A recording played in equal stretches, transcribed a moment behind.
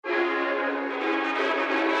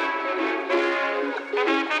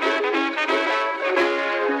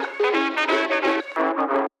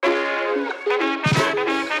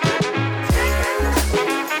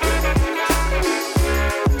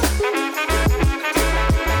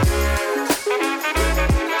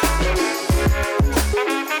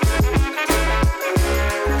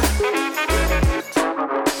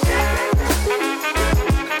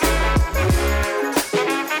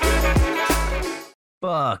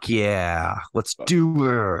Fuck yeah. Let's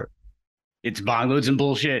do it. It's Bong Loads and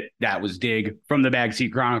Bullshit. That was Dig from the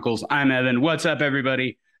Backseat Chronicles. I'm Evan. What's up,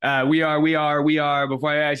 everybody? We are. Before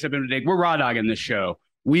I step into Dig, we're raw dogging this show.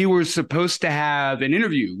 We were supposed to have an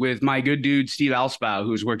interview with my good dude, Steve Alspow,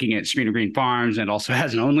 who's working at Stream of Green Farms and also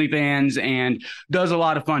has an OnlyFans and does a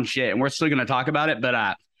lot of fun shit. And we're still going to talk about it.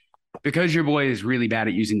 But because your boy is really bad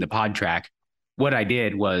at using the pod track, what I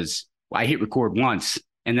did was I hit record once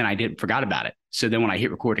and then forgot about it. So then when I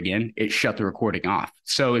hit record again, it shut the recording off.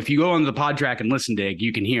 So if you go on the pod track and listen, Dig,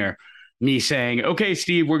 you can hear me saying, okay,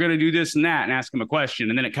 Steve, we're going to do this and that, and ask him a question.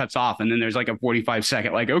 And then it cuts off. And then there's like a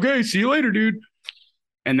 45-second, like, okay, see you later, dude.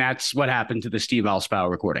 And that's what happened to the Steve Alspow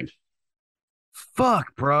recording.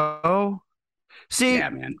 Fuck, bro. See, yeah,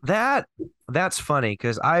 man. That's funny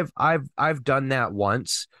because I've done that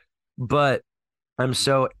once, but I'm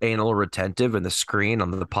so anal retentive in the screen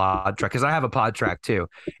on the pod track because I have a pod track too.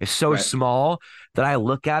 It's so small that I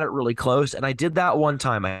look at it really close. And I did that one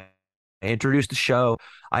time. I introduced the show.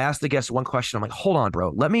 I asked the guest one question. I'm like, hold on,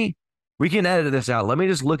 bro. We can edit this out. Let me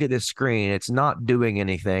just look at this screen. It's not doing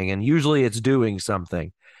anything. And usually it's doing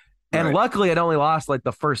something. And luckily it only lost like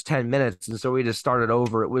the first 10 minutes. And so we just started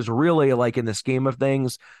over. It was really like in the scheme of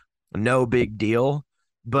things, no big deal.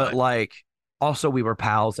 But like, also, we were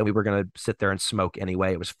pals and we were going to sit there and smoke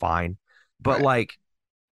anyway. It was fine. But like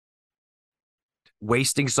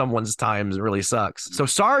wasting someone's time really sucks. So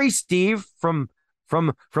sorry, Steve, from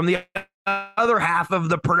the other half of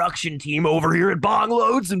the production team over here at Bong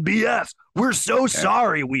Loads and BS. We're so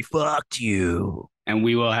sorry we fucked you. And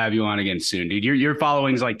we will have you on again soon, dude. Your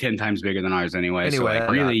following's like 10 times bigger than ours anyway. So like,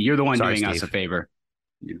 really, you're the one doing Steve. Us a favor.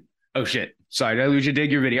 Oh, shit. Sorry, did I lose you?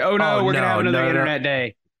 Dig your video. Oh, no, we're going to have another internet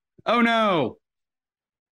day. Oh, no.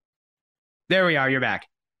 There we are. You're back.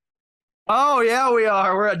 Oh, yeah, we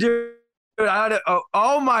are. We're dude.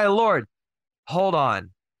 Oh, my Lord. Hold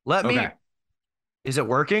on. Let me. Is it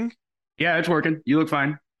working? Yeah, it's working. You look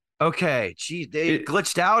fine. Okay. Geez, they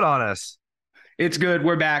glitched out on us. It's good.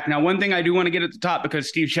 We're back. Now, one thing I do want to get at the top because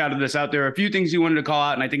Steve shouted this out. There are a few things he wanted to call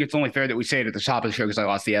out, and I think it's only fair that we say it at the top of the show because I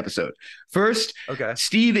lost the episode. First,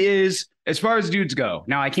 Steve is, as far as dudes go,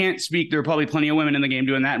 now I can't speak. There are probably plenty of women in the game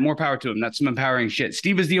doing that. More power to him. That's some empowering shit.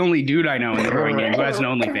 Steve is the only dude I know in the growing game who has an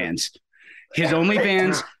OnlyFans. His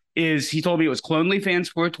OnlyFans is, he told me it was CloneLyFans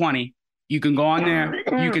 420. You can go on there.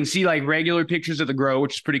 You can see like regular pictures of the grow,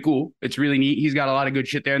 which is pretty cool. It's really neat. He's got a lot of good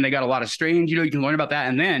shit there, and they got a lot of strange. You can learn about that,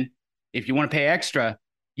 and then if you want to pay extra,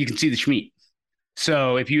 you can see the schmeat.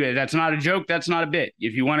 So that's not a joke, that's not a bit.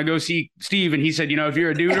 If you want to go see Steve, and he said, if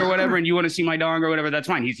you're a dude or whatever, and you want to see my dong or whatever, that's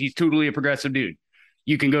fine. He's totally a progressive dude.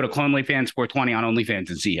 You can go to CloneLyFans 420 on OnlyFans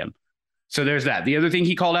and see him. So there's that. The other thing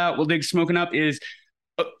he called out, Dig's smoking up, is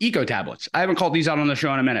eco tablets. I haven't called these out on the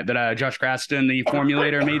show in a minute, but Josh Graston, the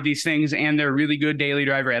formulator, made these things, and they're really good daily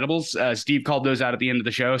driver edibles. Steve called those out at the end of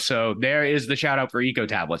the show. So there is the shout out for eco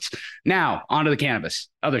tablets. Now, onto the cannabis,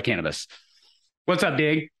 other cannabis. What's up,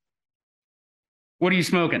 Dig? What are you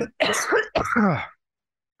smoking? I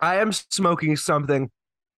am smoking something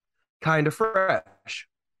kind of fresh.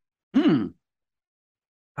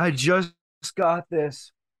 I just got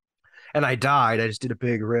this, and I died. I just did a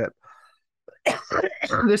big rip.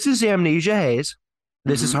 This is Amnesia Haze.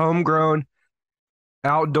 This is homegrown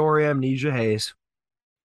outdoor Amnesia Haze.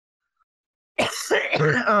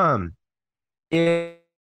 It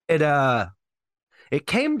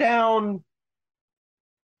came down,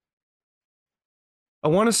 I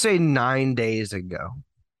want to say 9 days ago.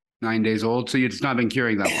 9 days old, so it's not been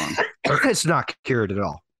curing that long. It's not cured at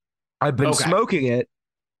all. I've been smoking it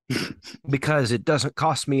because it doesn't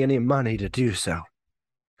cost me any money to do so.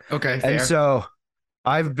 Okay, fair. And so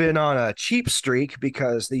I've been on a cheap streak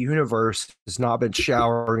because the universe has not been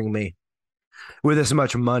showering me with as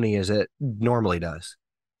much money as it normally does.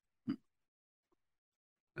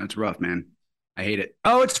 That's rough, man. I hate it.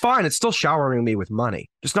 Oh, it's fine. It's still showering me with money,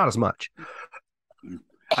 just not as much.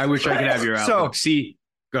 I wish I could have your outlook.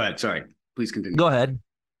 Go ahead. Sorry. Please continue. Go ahead.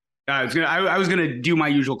 I was gonna do my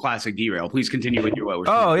usual classic derail. Please continue with your what.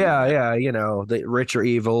 Oh yeah. The rich are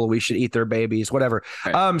evil. We should eat their babies. Whatever.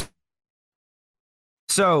 Right.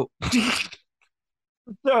 So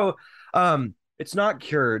it's not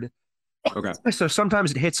cured. Okay. So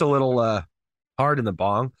sometimes it hits a little hard in the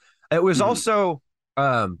bong. It was also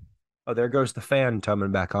oh, there goes the fan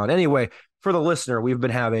coming back on. Anyway, for the listener, I've been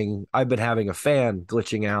having a fan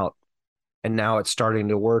glitching out, and now it's starting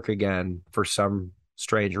to work again for some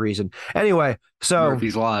strange reason. Anyway, so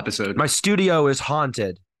Murphy's Law episode. My studio is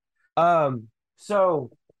haunted. So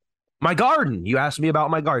my garden. You asked me about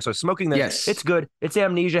my garden. So smoking this. Yes. It's good. It's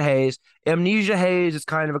Amnesia Haze. Amnesia Haze is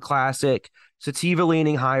kind of a classic sativa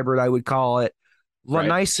leaning hybrid, I would call it.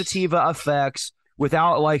 nice sativa effects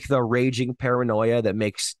without like the raging paranoia that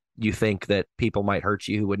makes you think that people might hurt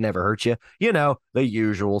you who would never hurt you. You know, the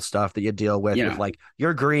usual stuff that you deal with like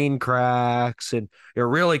your green cracks and your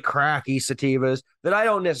really cracky sativas that I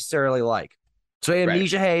don't necessarily like. So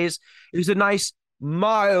Amnesia Haze is a nice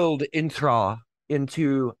mild intro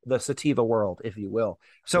into the sativa world, if you will.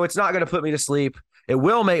 So it's not going to put me to sleep. It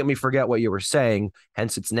will make me forget what you were saying,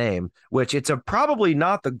 hence its name, which it's probably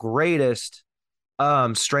not the greatest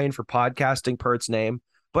strain for podcasting per its name,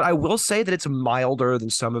 but I will say that it's milder than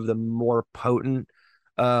some of the more potent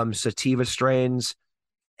sativa strains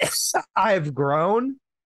I've grown.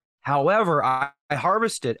 However, I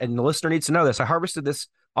harvested, and the listener needs to know this, I harvested this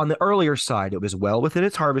on the earlier side. It was well within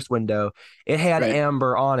its harvest window. It had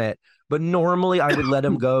amber on it, but normally I would let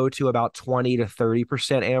them go to about 20 to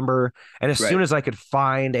 30% amber. And as soon as I could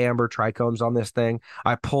find amber trichomes on this thing,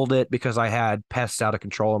 I pulled it because I had pests out of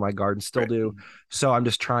control in my garden, still do. So I'm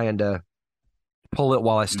just trying to pull it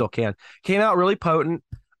while I still can. Came out really potent.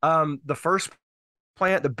 The first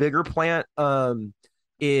plant, the bigger plant,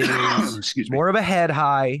 is more of a head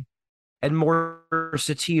high and more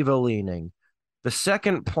sativa leaning. The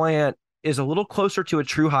second plant is a little closer to a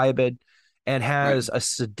true hybrid and has a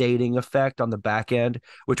sedating effect on the back end,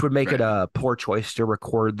 which would make it a poor choice to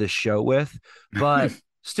record this show with. But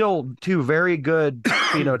still, two very good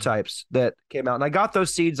phenotypes that came out. And I got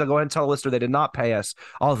those seeds. I'll go ahead and tell the listener they did not pay us.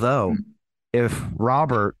 Although, if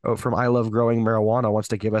Robert from I Love Growing Marijuana wants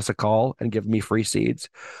to give us a call and give me free seeds,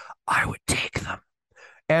 I would take them.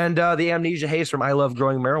 And the Amnesia Haze from I Love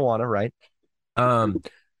Growing Marijuana, right,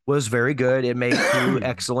 was very good. It made two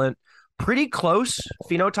excellent, pretty close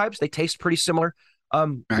phenotypes. They taste pretty similar.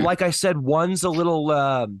 Like I said, one's a little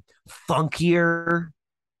funkier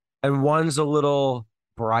and one's a little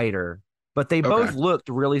brighter, but they both looked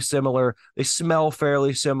really similar. They smell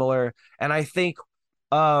fairly similar. And I think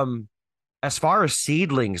as far as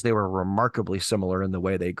seedlings, they were remarkably similar in the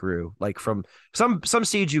way they grew. Like from some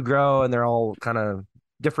seeds you grow and they're all kind of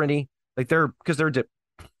different-y. Like there's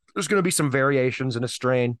going to be some variations in a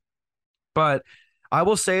strain. But I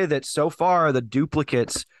will say that so far, the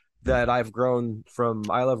duplicates that I've grown from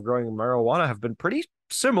I Love Growing Marijuana have been pretty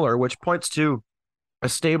similar, which points to a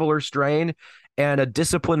stabler strain and a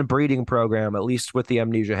disciplined breeding program, at least with the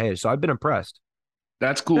Amnesia Haze. So I've been impressed.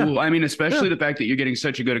 That's cool. I mean, especially the fact that you're getting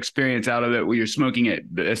such a good experience out of it where you're smoking it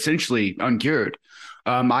essentially uncured.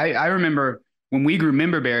 I remember when we grew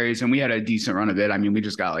member berries and we had a decent run of it. I mean, we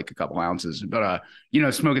just got like a couple ounces, but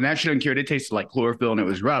smoking that shit uncured, it tasted like chlorophyll and it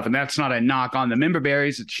was rough. And that's not a knock on the member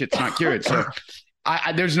berries. That shit's not cured. So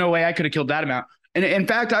there's no way I could have killed that amount. And in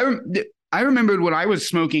fact, I remembered when I was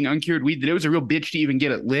smoking uncured weed that it was a real bitch to even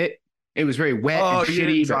get it lit. It was very wet and shitty. You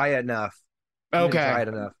didn't dry it enough. Okay. Dry it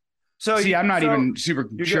enough. So see, I'm not even super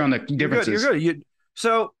sure on the differences. You're good.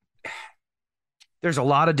 So there's a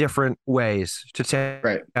lot of different ways to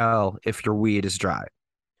tell if your weed is dry.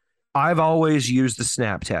 I've always used the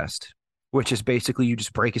snap test, which is basically you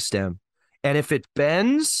just break a stem. And if it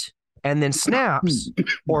bends and then snaps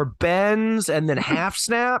or bends and then half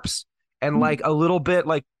snaps and like a little bit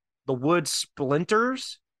like the wood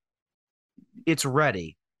splinters, it's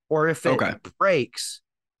ready. Or if it breaks,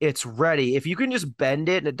 it's ready. If you can just bend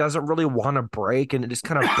it and it doesn't really want to break and it just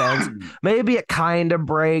kind of bends, maybe it kind of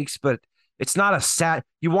breaks, but it's not a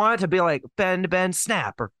you want it to be like bend, bend,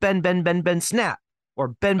 snap, or bend, bend, bend, bend, snap, or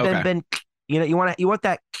bend, bend, bend. You want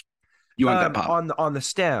that. You want that pop on the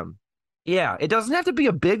stem. Yeah, it doesn't have to be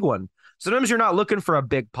a big one. Sometimes you're not looking for a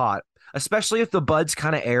big pot, especially if the bud's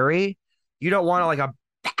kind of airy. You don't want to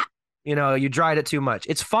you dried it too much.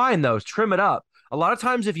 It's fine though. Trim it up. A lot of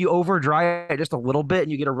times if you over dry it just a little bit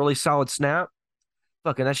and you get a really solid snap,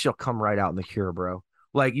 fucking that shit'll come right out in the cure, bro.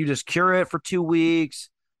 Like you just cure it for 2 weeks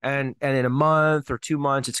and in a month or 2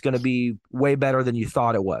 months, it's going to be way better than you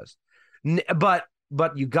thought it was. But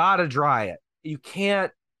you got to dry it. You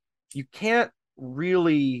can't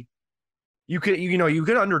really, you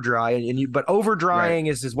could under dry but over drying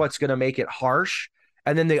is what's going to make it harsh.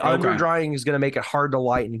 And then the under drying is going to make it hard to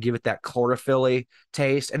light and give it that chlorophyll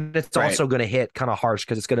taste. And it's also going to hit kind of harsh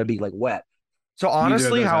because it's going to be like wet. So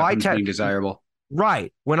honestly, how I test desirable.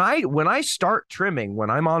 Right. When I start trimming, when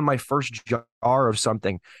I'm on my first jar of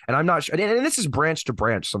something and I'm not sure, and this is branch to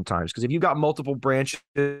branch sometimes, because if you've got multiple branches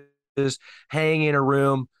hanging in a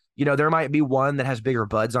room, there might be one that has bigger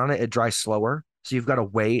buds on it. It dries slower. So you've got to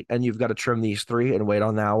wait and you've got to trim these 3 and wait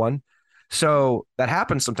on that one. So that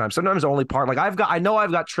happens sometimes. Sometimes the only part, like I know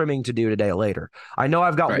I've got trimming to do today later. I know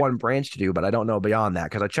I've got one branch to do, but I don't know beyond that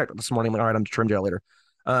because I checked it this morning. Like, all right, I'm trimmed it later.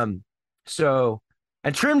 So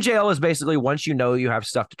And trim jail is basically once you know you have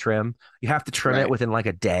stuff to trim, you have to trim it within like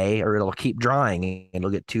a day or it'll keep drying and it'll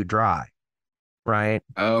get too dry. Right.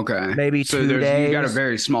 Okay. Maybe so 2 days. You got a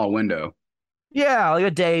very small window. Yeah, like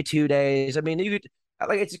a day, 2 days. I mean, you could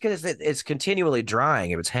like it's because it's continually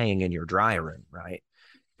drying if it's hanging in your dry room, right?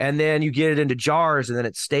 And then you get it into jars and then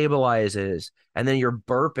it stabilizes. And then you're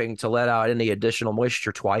burping to let out any additional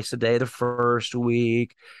moisture twice a day the first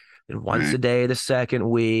week, and once a day the second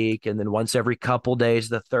week, and then once every couple days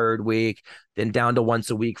the third week, then down to once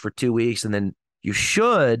a week for 2 weeks. And then you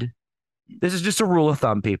should, this is just a rule of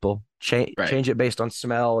thumb, people, change it based on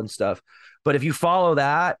smell and stuff. But if you follow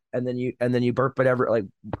that and then you burp it every like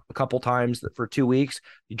a couple times for 2 weeks,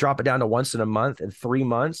 you drop it down to once in a month and 3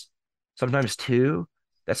 months, sometimes 2.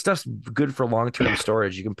 That stuff's good for long-term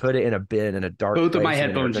storage. You can put it in a bin in a dark. Both of my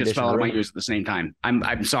headphones just fell out of my ears at the same time.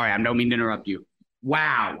 I'm sorry. I don't mean to interrupt you.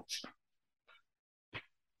 Wow. Go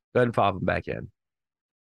ahead and pop them back in.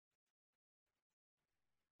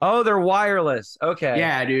 Oh, they're wireless. Okay.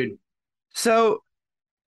 Yeah, dude. So,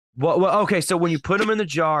 okay. So when you put them in the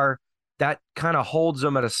jar, that kind of holds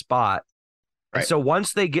them at a spot. Right. And so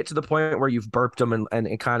once they get to the point where you've burped them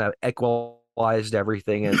and kind of equalized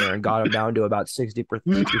everything in there and got them down to about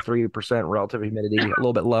 63% relative humidity, a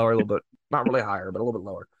little bit lower, a little bit, not really higher, but a little bit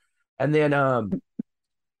lower. And then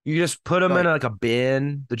you just put them in like a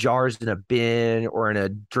bin, the jars in a bin or in a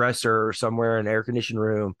dresser or somewhere in an air conditioned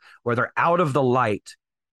room where they're out of the light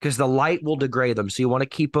because the light will degrade them. So you want to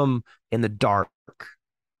keep them in the dark.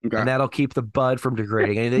 Okay. And that'll keep the bud from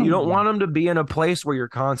degrading. And you don't want them to be in a place where you're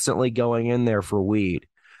constantly going in there for weed.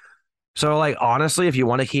 So, like, honestly, if you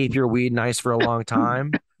want to keep your weed nice for a long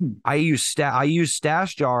time, I use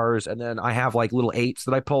stash jars, and then I have like little 8s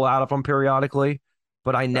that I pull out of them periodically.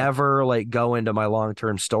 But I never like go into my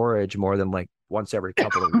long-term storage more than like once every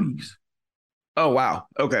couple of weeks. Oh, wow.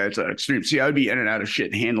 Okay. It's an extreme. See, I would be in and out of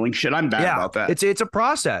shit and handling shit. I'm bad about that. It's a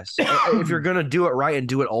process. If you're going to do it right and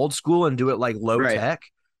do it old school and do it like low tech.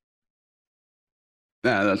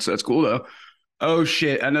 Yeah, that's cool though. Oh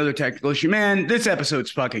shit, another technical issue. Man, this episode's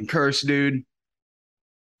fucking cursed, dude.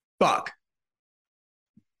 Fuck.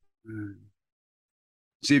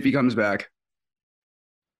 See if he comes back.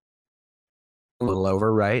 A little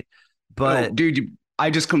over, right? But dude, I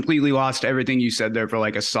just completely lost everything you said there for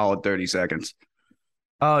like a solid 30 seconds.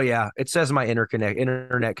 Oh yeah. It says my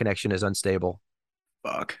internet connection is unstable.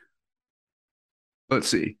 Fuck. Let's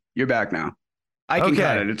see. You're back now. I can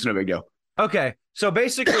cut it. It's no big deal. Okay. So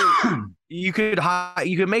basically, you could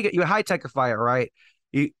make it, you high techify it, right?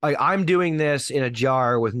 I'm doing this in a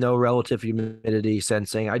jar with no relative humidity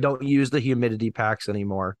sensing. I don't use the humidity packs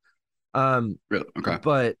anymore. Really? Okay.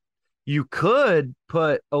 But you could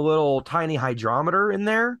put a little tiny hydrometer in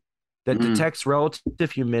there that detects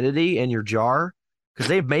relative humidity in your jar, because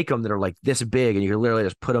they make them that are like this big, and you can literally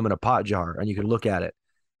just put them in a pot jar and you can look at it,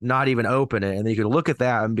 not even open it, and then you can look at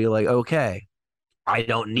that and be like, okay, I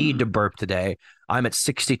don't need to burp today. I'm at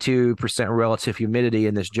 62% relative humidity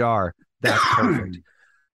in this jar. That's perfect.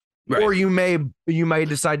 Right. Or you may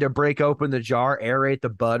decide to break open the jar, aerate the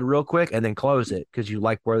bud real quick, and then close it because you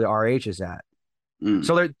like where the RH is at.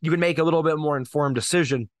 So you can make a little bit more informed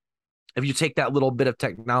decision if you take that little bit of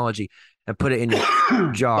technology and put it in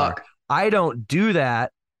your jar. I don't do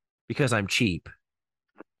that because I'm cheap.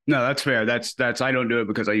 No, that's fair. That's I don't do it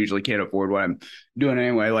because I usually can't afford what I'm doing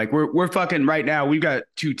anyway. Like we're fucking right now. We've got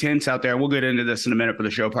 2 tents out there. We'll get into this in a minute for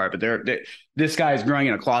the show part, but this guy's growing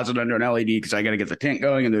in a closet under an LED because I got to get the tent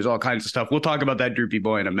going, and there's all kinds of stuff. We'll talk about that droopy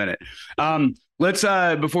boy in a minute. Let's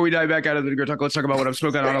before we dive back out of the talk, let's talk about what I'm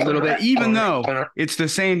smoking on a little bit, even though it's the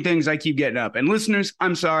same things I keep getting up. And listeners,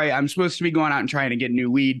 I'm sorry. I'm supposed to be going out and trying to get new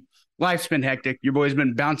weed. Life's been hectic. Your boy's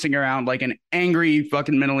been bouncing around like an angry,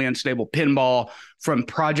 fucking mentally unstable pinball from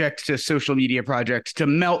project to social media projects to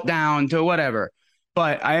meltdown to whatever.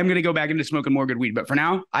 But I am going to go back into smoking more good weed. But for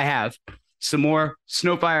now, I have some more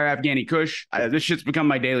Snowfire Afghani Kush. This shit's become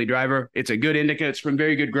my daily driver. It's a good indica. It's from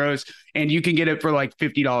very good grows, and you can get it for like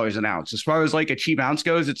 $50 an ounce. As far as like a cheap ounce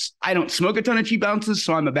goes, I don't smoke a ton of cheap ounces,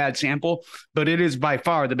 so I'm a bad sample, but it is by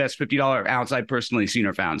far the best $50 ounce I've personally seen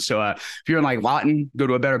or found. So if you're in like Lawton, go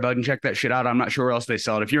to a Better Bud and check that shit out. I'm not sure where else they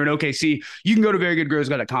sell it. If you're in OKC, you can go to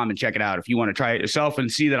verygoodgrows.com and check it out if you want to try it yourself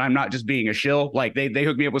and see that I'm not just being a shill. Like they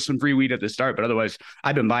hooked me up with some free weed at the start, but otherwise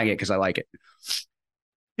I've been buying it because I like it.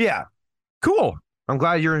 Yeah. Cool. I'm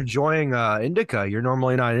glad you're enjoying indica. You're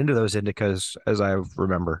normally not into those indicas, as I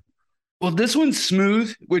remember. Well, this one's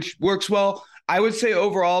smooth, which works well. I would say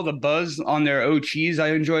overall the buzz on their OGs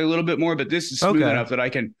I enjoy a little bit more, but this is smooth enough that I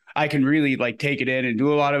can really like take it in and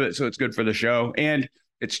do a lot of it, so it's good for the show, and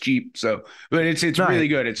it's cheap. So, but it's nice. Really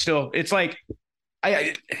good. It's like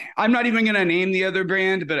I'm not even going to name the other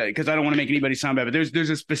brand, but because I don't want to make anybody sound bad, but there's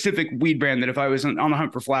a specific weed brand that if I was on the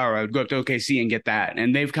hunt for flower, I would go up to OKC and get that.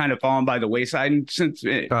 And they've kind of fallen by the wayside since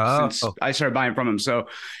I started buying from them. So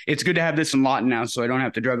it's good to have this in Lawton now, so I don't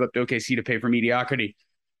have to drive up to OKC to pay for mediocrity.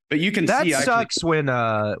 But you can see that sucks when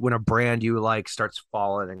a brand you like starts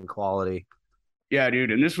falling in quality. Yeah,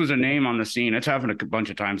 dude. And this was a name on the scene. It's happened a bunch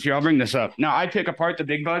of times. Here, I'll bring this up. Now, I pick apart the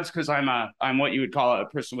big buds because I'm what you would call a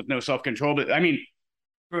person with no self-control. But I mean,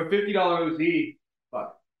 for a $50 OZ,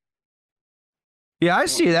 fuck. Yeah, I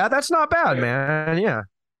see that. That's not bad, man. Yeah.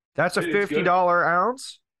 That's a $50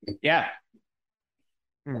 ounce. Yeah.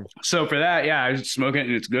 So for that, yeah, I smoke it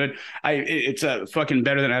and it's good. It's a fucking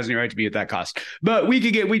better than it has any right to be at that cost. But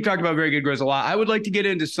we talked about Very Good Grows a lot. I would like to get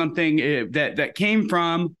into something that came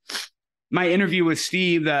from my interview with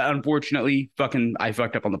Steve that unfortunately I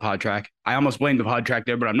fucked up on the pod track. I almost blamed the pod track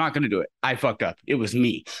there, but I'm not going to do it. I fucked up. It was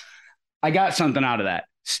me. I got something out of that.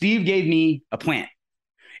 Steve gave me a plant.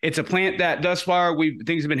 It's a plant that thus far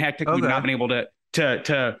things have been hectic. Okay. We've not been able to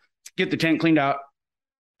get the tent cleaned out.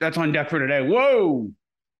 That's on deck for today. Whoa.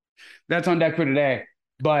 That's on deck for today.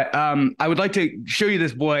 But I would like to show you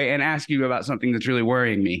this boy and ask you about something that's really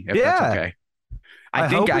worrying me. If that's okay. I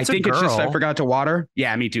think it's just I forgot to water.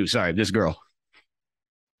 Yeah, me too. Sorry, this girl.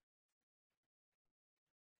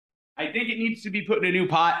 I think it needs to be put in a new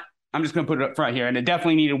pot. I'm just going to put it up front here, and it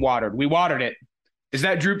definitely needed watered. We watered it. Is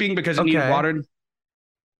that drooping because it needed watered?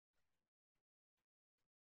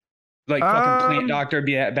 Like fucking plant doctor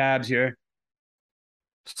Babs here.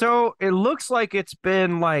 So it looks like it's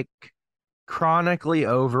been like chronically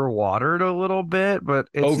overwatered a little bit, but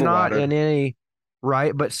it's not in any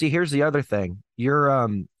right. But see, here's the other thing. You're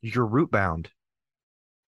root bound.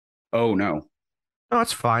 Oh no. No,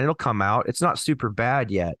 it's fine. It'll come out. It's not super bad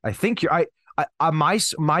yet. I think I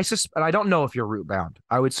don't know if you're root bound.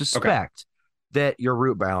 I would suspect that you're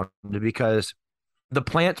root bound because the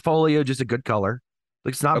plant foliage is a good color.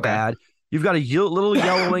 It's not bad. You've got a little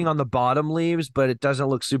yellowing on the bottom leaves, but it doesn't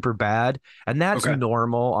look super bad. And that's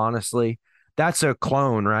normal, honestly. That's a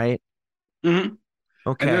clone, right? Mm-hmm.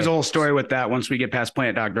 Okay. And there's a whole story with that once we get past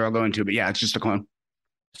Plant Doctor, I'll go into, but yeah, it's just a clone.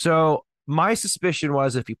 So my suspicion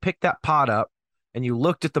was if you picked that pot up and you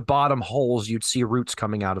looked at the bottom holes, you'd see roots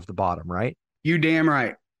coming out of the bottom, right? You damn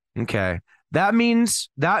right. Okay. That means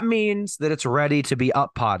that it's ready to be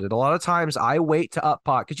up potted. A lot of times I wait to up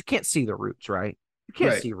pot because you can't see the roots, right? You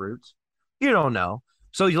can't see roots. You don't know.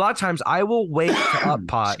 So a lot of times I will wait to up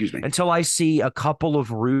pot until I see a couple of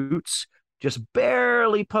roots just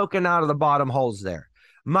barely poking out of the bottom holes there.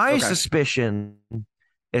 My suspicion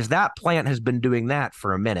is that plant has been doing that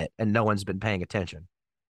for a minute and no one's been paying attention.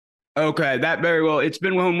 Okay, that very well. It's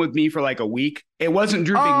been home with me for like a week. It wasn't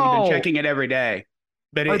drooping. We've been checking it every day,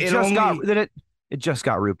 but it just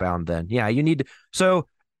got root bound. Then yeah, you need to. So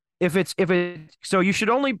you should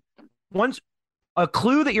only once a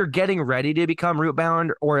clue that you're getting ready to become root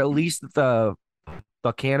bound, or at least the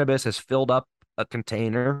cannabis has filled up a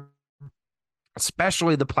container,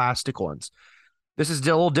 especially the plastic ones. This is a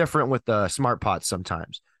little different with the smart pots.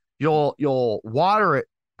 Sometimes you'll water it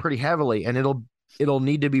pretty heavily, and it'll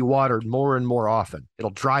need to be watered more and more often.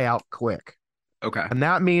 It'll dry out quick. Okay, and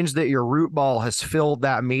that means that your root ball has filled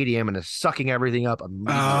that medium and is sucking everything up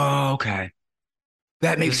immediately. Oh, okay.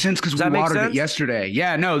 That makes sense because we watered it yesterday.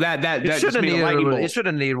 Yeah, no, that just made a lightning bolt. It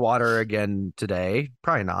shouldn't need water again today.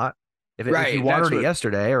 Probably not. If you watered it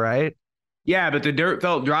yesterday, right? Yeah, but the dirt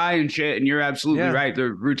felt dry and shit, and you're absolutely right.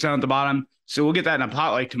 The roots down at the bottom. So we'll get that in a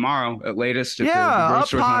pot like tomorrow at latest. If the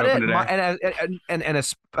store's not open today. And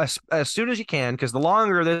as soon as you can, because the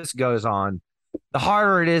longer this goes on, the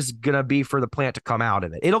harder it is gonna be for the plant to come out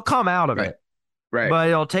of it. It'll come out of it, right? But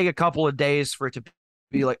it'll take a couple of days for it to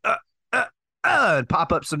be like and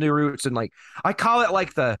pop up some new roots, and like I call it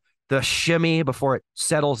like the shimmy before it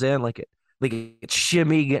settles in, like it's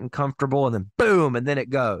shimmy getting comfortable, and then boom, and then it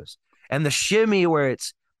goes. And the shimmy where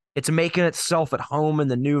it's making itself at home in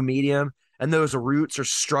the new medium, and those roots are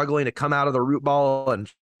struggling to come out of the root ball and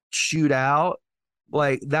shoot out,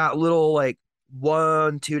 like that little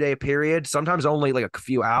 1-2 day period, sometimes only like a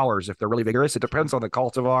few hours if they're really vigorous. It depends on the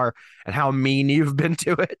cultivar and how mean you've been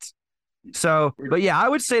to it. So, but yeah, I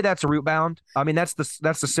would say that's root bound. I mean, that's the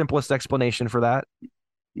simplest explanation for that.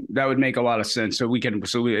 That would make a lot of sense. So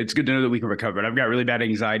it's good to know that we can recover it. I've got really bad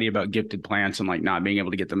anxiety about gifted plants and like not being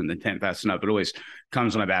able to get them in the tent fast enough. It always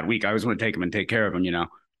comes on a bad week. I always want to take them and take care of them,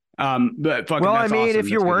 But fucking, well, I mean, awesome. If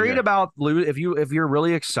you're worried about if you're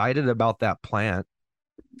really excited about that plant,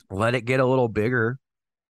 let it get a little bigger,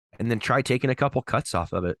 and then try taking a couple cuts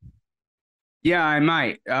off of it. Yeah, I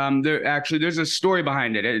might. There's a story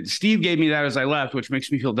behind it. Steve gave me that as I left, which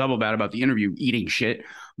makes me feel double bad about the interview eating shit.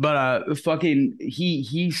 But fucking,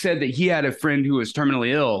 he said that he had a friend who was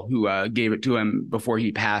terminally ill who gave it to him before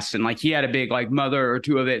he passed, and like he had a big like mother or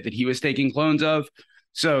two of it that he was taking clones of.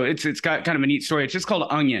 So it's got kind of a neat story. It's just called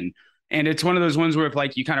Onion. And it's one of those ones where if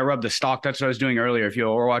like you kind of rub the stalk, that's what I was doing earlier. If you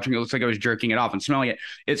were watching, it looks like I was jerking it off and smelling it.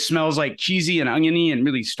 It smells like cheesy and oniony and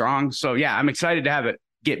really strong. So yeah, I'm excited to have it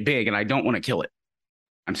get big, and I don't want to kill it.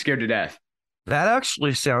 I'm scared to death. That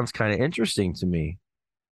actually sounds kind of interesting to me.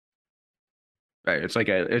 Right. It's like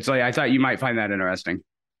I thought you might find that interesting.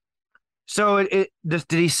 So did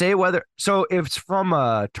he say whether so if it's from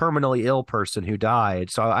a terminally ill person who died,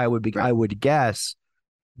 so Right. I would guess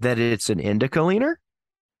that it's an indica leaner?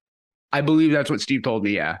 I believe that's what Steve told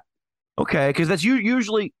me. Yeah. Okay, because that's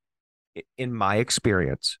usually in my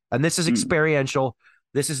experience, and this is Mm. experiential.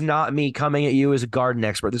 This is not me coming at you as a garden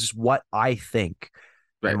expert. This is what I think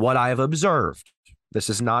and Right. what I've observed. This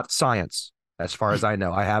is not science, as far as I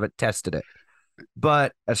know. I haven't tested it.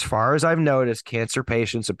 But as far as I've noticed, cancer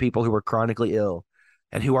patients and people who are chronically ill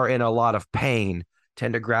and who are in a lot of pain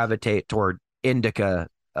tend to gravitate toward indica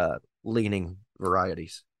leaning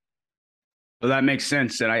varieties. Well, that makes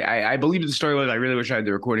sense. And I believe the story was I really wish I had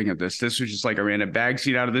the recording of this. This was just like a random bag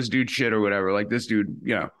seat out of this dude's shit or whatever. Like this dude,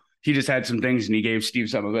 he just had some things and he gave Steve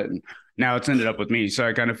some of it. And now it's ended up with me. So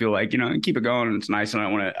I kind of feel like, keep it going and it's nice. And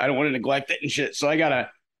I don't want to neglect it and shit. So I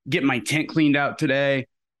gotta get my tent cleaned out today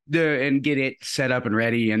and get it set up and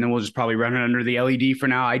ready. And then we'll just probably run it under the LED for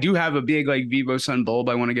now. I do have a big like Vivo Sun bulb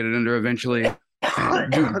I want to get it under eventually.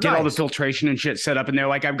 Get all the filtration and shit set up in there.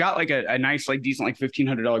 Like I've got like a nice, like decent, like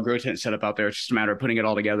 $1,500 grow tent set up out there. It's just a matter of putting it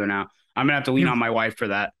all together now. I'm gonna have to lean on my wife for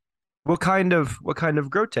that. What kind of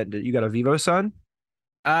grow tent? You got a Vivo Sun?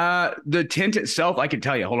 The tent itself, I can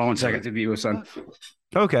tell you. Hold on one second. The Vivo Sun.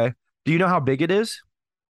 Okay. Do you know how big it is?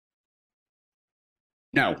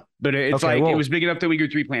 No, but it's Okay, like well, it was big enough that we grew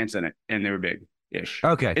 3 plants in it, and they were big ish.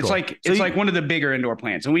 okay, It's cool. like it's like one of the bigger indoor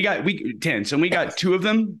plants, and we tents, and we got two of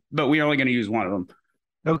them, but we're only going to use one of them.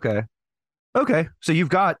 Okay. Okay. So you've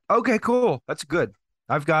got okay, cool. That's good.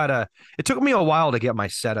 I've got it took me a while to get my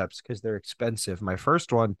setups because they're expensive. My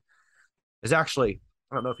first one is actually,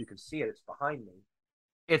 I don't know if you can see it, it's behind me.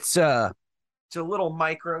 It's a little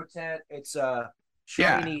micro tent. It's a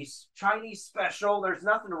Yeah. Chinese special. There's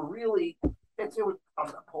nothing really I'm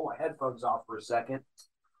gonna pull my headphones off for a second.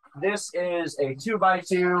 This is a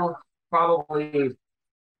 2x2, probably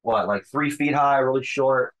what, like 3 feet high, really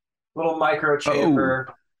short, little micro Oh, chamber.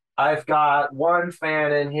 I've got one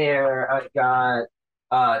fan in here. I've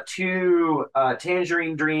got two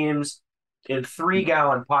Tangerine Dreams in 3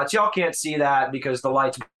 gallon pots. Y'all can't see that because the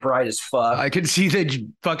light's bright as fuck. I could see the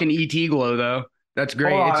fucking ET glow though. That's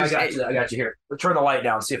great. Hold on, It's just I got you here. We'll turn the light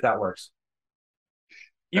down, see if that works.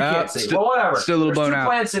 You can't see. Well, whatever. Still a little There's blown two out.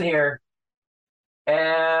 plants in here,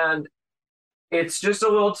 and it's just a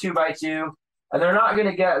little 2x2, and they're not going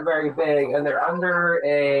to get very big, and they're under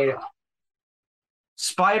a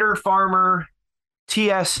Spider Farmer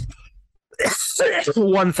TS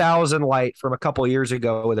 1000 light from a couple years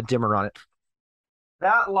ago with a dimmer on it.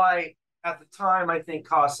 That light at the time I think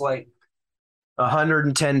cost like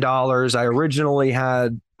 $110. I originally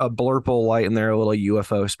had a Blurple light in there, a little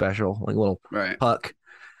UFO special, like a little Right. puck.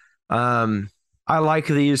 I like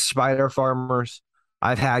these Spider Farmers.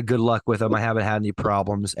 I've had good luck with them. I haven't had any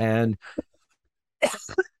problems, and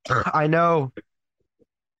I know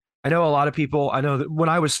a lot of people. I know that when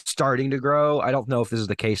I was starting to grow, I don't know if this is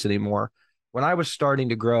the case anymore. When I was starting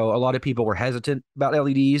to grow, a lot of people were hesitant about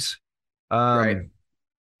LEDs. Right.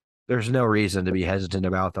 There's no reason to be hesitant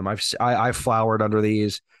about them. I've flowered under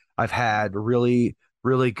these. I've had really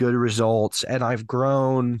good results, and I've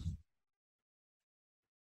grown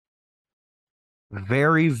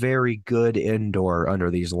very good indoor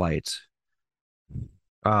under these lights.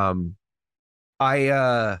 Um,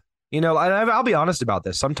 I'll be honest about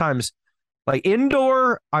this. Sometimes, like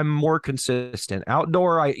indoor, I'm more consistent.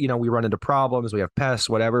 Outdoor, we run into problems. We have pests,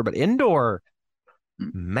 whatever. But indoor,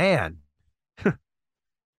 man,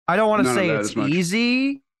 I don't want to say it's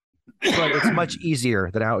easy, but it's much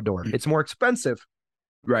easier than outdoor. It's more expensive.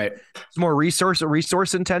 Right. It's more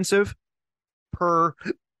resource intensive per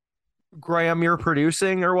gram you're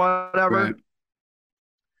producing or whatever. Right.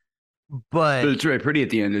 But it's very pretty at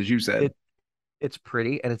the end, as you said. It's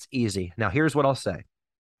pretty and it's easy. Now, here's what I'll say.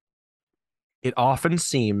 It often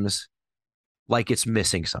seems like it's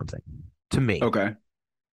missing something to me. Okay.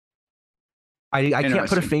 I can't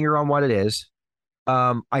put a finger on what it is.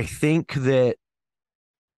 I think that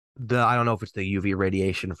I don't know if it's the UV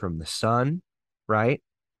radiation from the sun, right?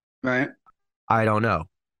 Right. I don't know.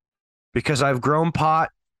 because I've grown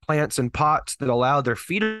plants in pots that allow their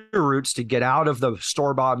feeder roots to get out of the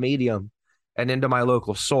store-bought medium and into my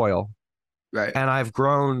local soil. Right. And I've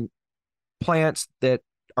grown plants that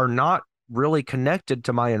are not really connected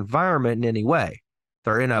to my environment in any way.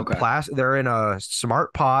 They're in a they're in a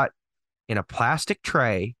smart pot in a plastic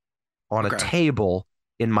tray on a table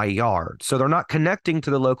in my yard. So they're not connecting to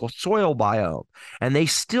the local soil biome. And they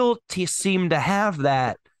still seem to have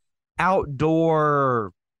that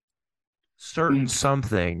outdoor certain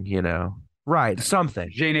something, you know. Right, something.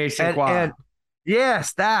 Je ne sais quoi. And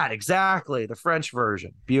yes, that exactly. The French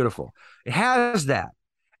version. Beautiful. It has that.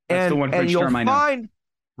 That's the one French term I know.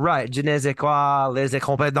 Right, je ne sais quoi, les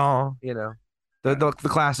incompétents, you know. The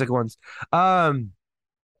classic ones. I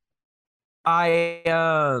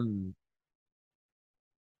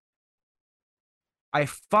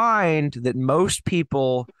find that most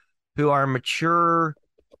people who are mature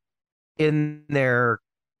in their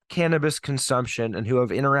cannabis consumption and who have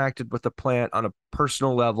interacted with the plant on a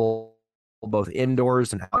personal level, both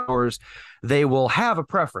indoors and outdoors, they will have a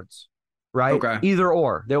preference, right? Okay. Either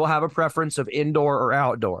or. They will have a preference of indoor or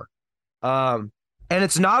outdoor. And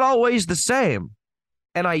it's not always the same.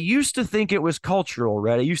 And I used to think it was cultural,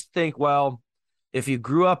 right? I used to think, well, if you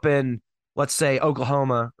grew up in, let's say,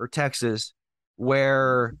 Oklahoma or Texas,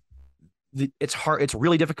 where it's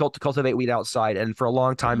really difficult to cultivate weed outside, and for a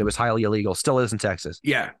long time it was highly illegal, still is in Texas.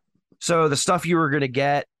 Yeah. So the stuff you were going to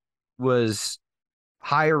get was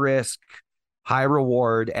high risk, high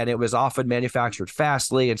reward, and it was often manufactured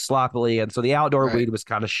fastly and sloppily, and so the outdoor weed was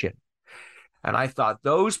kind of shit. And I thought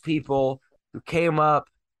those people who came up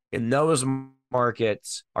in those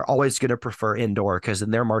markets are always going to prefer indoor because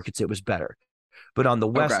in their markets it was better. But on the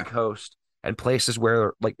West Coast and places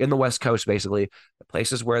where, like in the West Coast, basically,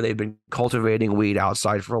 places where they've been cultivating weed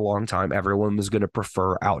outside for a long time, everyone was going to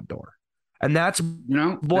prefer outdoor. And that's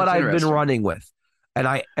what I've been running with. And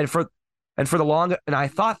I thought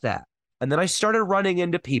that. And then I started running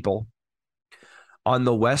into people on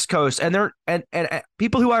the West Coast, and they're and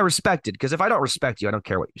people who I respected, because if I don't respect you, I don't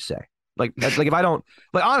care what you say. Like if I don't,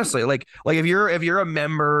 like, honestly, like if you're a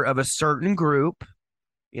member of a certain group,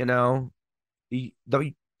 you know,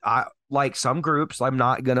 like some groups I'm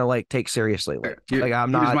not gonna like take seriously. Like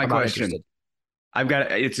I'm not. My I'm question. Not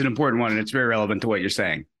interested. It's an important one, and it's very relevant to what you're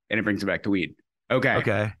saying, and it brings it back to weed.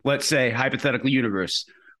 Okay. Let's say, hypothetical universe,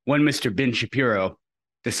 one Mr. Ben Shapiro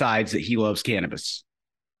decides that he loves cannabis,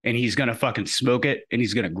 and he's gonna fucking smoke it, and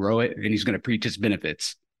he's gonna grow it, and he's gonna preach its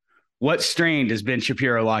benefits. What strain does Ben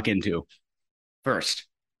Shapiro lock into first?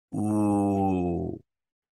 Ooh.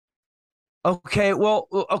 Okay. Well.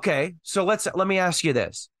 Okay. So let me ask you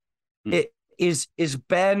this: Is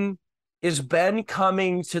Ben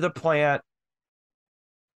coming to the plant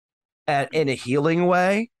in a healing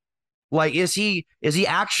way? Like, is he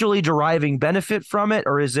actually deriving benefit from it,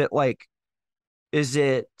 or is it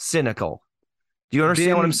cynical? Do you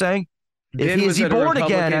understand what I'm saying? Is he born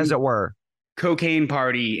again, as it were? Cocaine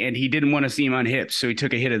party, and he didn't want to seem unhip, so he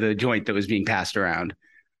took a hit of the joint that was being passed around.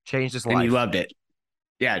 Changed his life. And he loved it.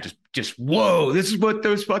 Yeah, just whoa, this is what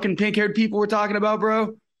those fucking pink-haired people were talking about,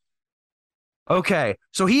 bro. Okay.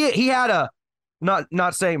 So he had a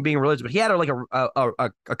not saying being religious, but he had a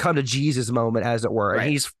come to Jesus moment, as it were. Right.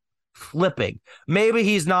 And he's flipping. Maybe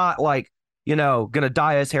he's not like, you know, gonna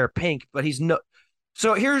dye his hair pink, but he's no.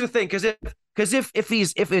 So here's the thing, because if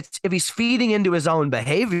he's feeding into his own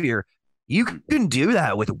behavior, you can do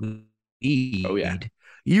that with weed. Oh yeah.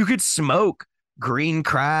 You could smoke green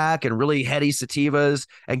crack and really heady sativas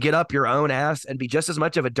and get up your own ass and be just as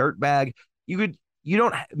much of a dirtbag.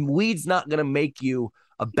 Weed's not going to make you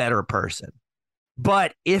a better person.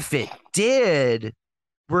 But if it did,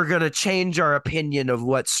 we're going to change our opinion of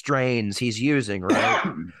what strains he's using, right?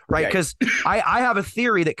 Right? Because I have a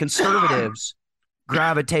theory that conservatives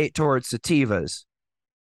gravitate towards sativas.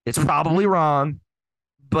 It's probably wrong,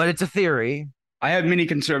 but it's a theory. I have many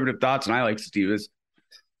conservative thoughts, and I like sativas.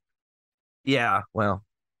 Yeah, well,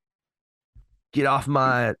 get off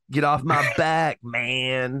my back,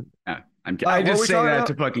 man. I just say that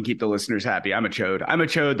to fucking keep the listeners happy. I'm a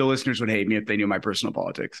chode. The listeners would hate me if they knew my personal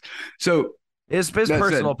politics. So his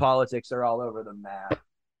personal politics are all over the map.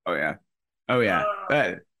 Oh yeah.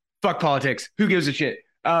 Fuck politics. Who gives a shit?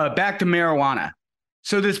 Back to marijuana.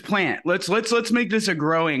 So this plant, let's make this a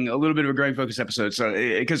little bit of a growing focus episode. So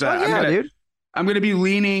because I'm gonna be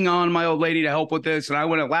leaning on my old lady to help with this,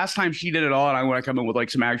 and last time she did it all, and I want to come in with like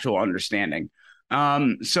some actual understanding. So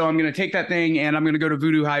I'm gonna take that thing, and I'm gonna go to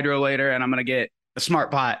Voodoo Hydro later, and I'm gonna get a smart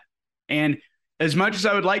pot. And as much as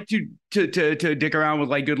I would like to dick around with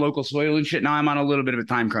like good local soil and shit, now I'm on a little bit of a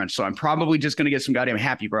time crunch, so I'm probably just gonna get some goddamn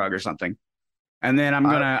Happy Frog or something. And then I'm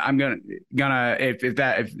gonna if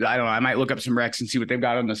I don't know, I might look up some Rex and see what they've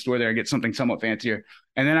got on the store there and get something somewhat fancier.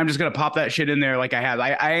 And then I'm just gonna pop that shit in there like I have.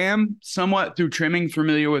 I am somewhat through trimming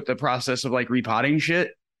familiar with the process of like repotting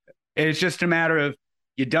shit. It's just a matter of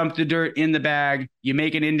you dump the dirt in the bag, you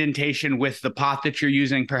make an indentation with the pot that you're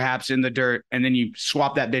using, perhaps in the dirt, and then you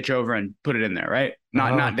swap that bitch over and put it in there, right?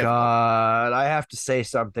 Not difficult. God, I have to say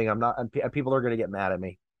something. I'm not. People are gonna get mad at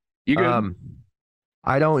me. You good?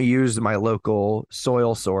 I don't use my local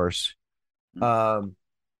soil source, because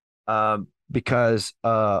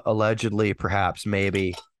allegedly, perhaps,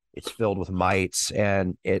 maybe it's filled with mites,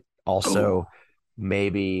 and it also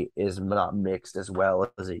maybe is not mixed as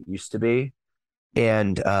well as it used to be.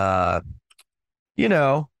 And you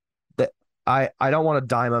know that I don't want to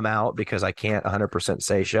dime them out because I can't 100%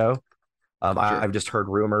 say so. Sure. I've just heard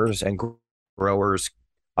rumors and growers.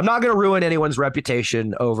 I'm not going to ruin anyone's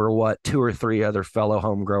reputation over what 2 or 3 other fellow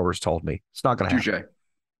home growers told me. It's not going to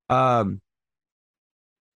happen.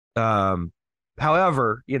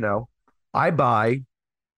 However, I buy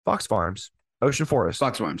Fox Farms, Ocean Forest.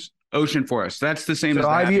 Fox Farms, Ocean Forest. That's the same. So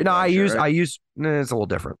I use. It's a little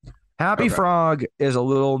different. Happy Frog is a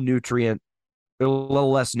little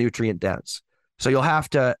less nutrient dense. So you'll have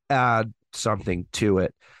to add something to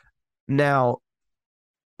it. Now,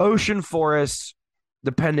 Ocean Forest,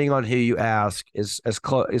 depending on who you ask, is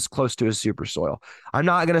close to a super soil. I'm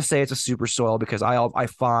not going to say it's a super soil because I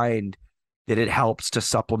find that it helps to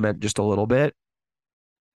supplement just a little bit,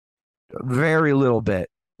 very little bit.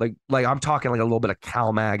 Like I'm talking like a little bit of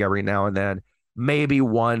CalMag every now and then, maybe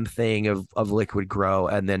one thing of Liquid Grow,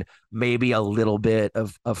 and then maybe a little bit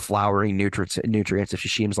of flowering nutrients if she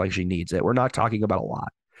seems like she needs it. We're not talking about a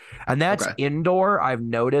lot. And that's indoor, I've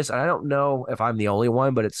noticed. And I don't know if I'm the only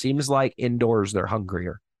one, but it seems like indoors they're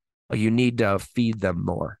hungrier. Like you need to feed them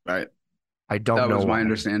more. Right. I don't know. That was my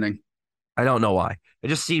understanding. I don't know why. It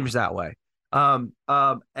just seems that way. But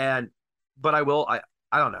I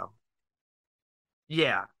don't know.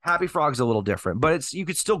 Yeah, Happy Frog's a little different, but you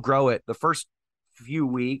could still grow it. The first few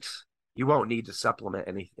weeks, you won't need to supplement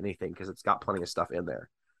anything because it's got plenty of stuff in there.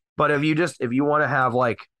 But if you want to have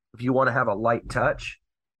a light touch,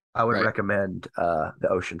 I would recommend the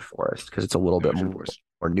Ocean Forest because it's a little bit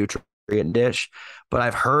more nutrient dish. But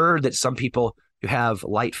I've heard that some people who have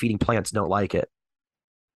light feeding plants don't like it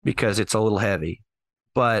because it's a little heavy.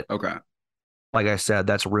 But like I said,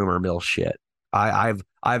 that's rumor mill shit. I've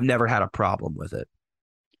never had a problem with it.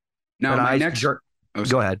 Now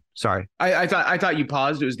go ahead. Sorry. I thought you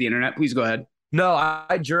paused. It was the internet. Please go ahead. No,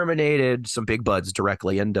 I germinated some big buds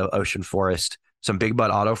directly into Ocean Forest, some big bud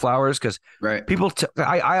autoflowers because people.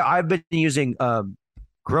 I've been using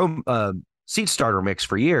seed starter mix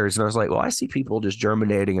for years, and I was like, well, I see people just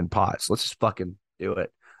germinating in pots. Let's just fucking do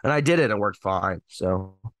it, and I did it, and it worked fine.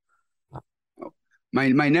 So. My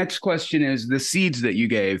next question is the seeds that you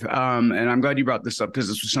gave, and I'm glad you brought this up because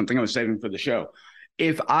this was something I was saving for the show.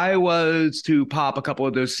 If I was to pop a couple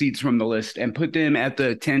of those seeds from the list and put them at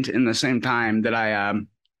the tent in the same time that I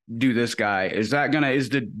do this guy, is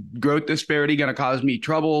the growth disparity gonna cause me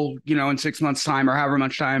trouble, in 6 months' time or however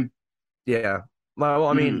much time? Yeah. Well,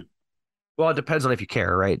 I mean, it depends on if you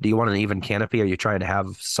care, right? Do you want an even canopy? Are you trying to have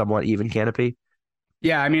somewhat even canopy?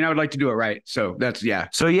 Yeah, I mean, I would like to do it right. So that's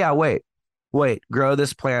So yeah, wait, grow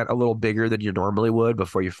this plant a little bigger than you normally would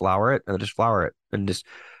before you flower it, and just flower it and just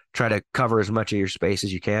try to cover as much of your space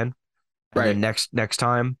as you can. And then next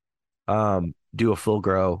time, do a full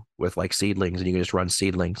grow with like seedlings, and you can just run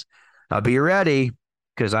seedlings. Be ready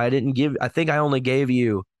because I think I only gave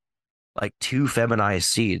you like 2 feminized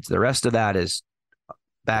seeds. The rest of that is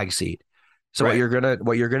bag seed. So what you're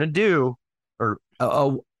gonna do, or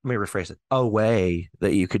let me rephrase it, a way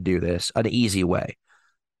that you could do this, an easy way.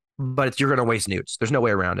 But you're going to waste newts. There's no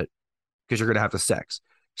way around it because you're going to have to sex.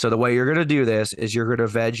 So the way you're going to do this is you're going to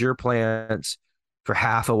veg your plants for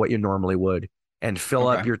half of what you normally would and fill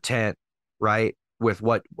up your tent, right, with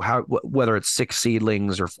whether it's 6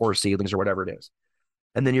 seedlings or 4 seedlings or whatever it is.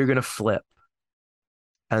 And then you're going to flip.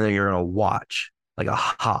 And then you're going to watch like a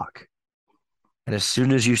hawk. And as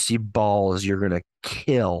soon as you see balls, you're going to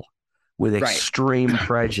kill with extreme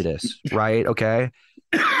prejudice, right? Okay.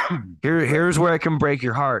 Here's where it can break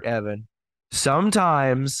your heart, Evan.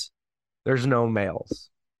 Sometimes there's no males.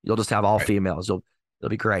 You'll just have all females. It'll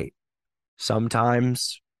be great.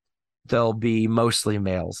 Sometimes they'll be mostly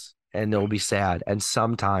males and they'll be sad. And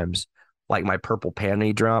sometimes, like my purple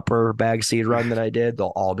panty dropper bag seed run that I did,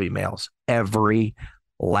 they'll all be males. Every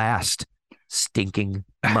last stinking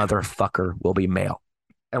motherfucker will be male.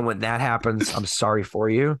 And when that happens, I'm sorry for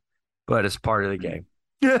you, but it's part of the game.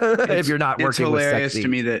 If you're not working with sex seeds. It's hilarious to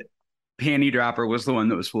me that panty dropper was the one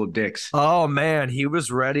that was full of dicks. Oh man, he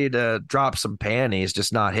was ready to drop some panties,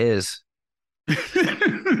 just not his. That's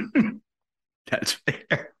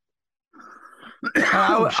fair.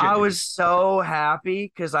 I was so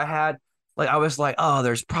happy because I was like,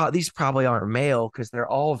 oh, these probably aren't male because they're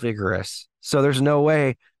all vigorous. So there's no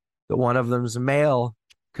way that one of them's male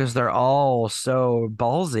because they're all so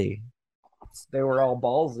ballsy. They were all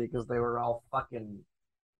ballsy because they were all fucking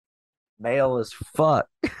male as fuck.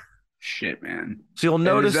 Shit, man. So you'll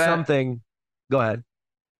notice something. Go ahead.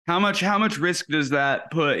 How much risk does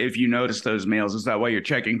that put if you notice those males? Is that why you're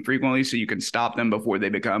checking frequently so you can stop them before they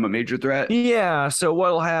become a major threat? Yeah. So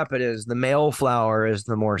what'll happen is the male flower is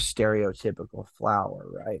the more stereotypical flower,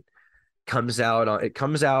 right? It comes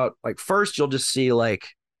out like first you'll just see like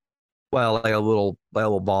a little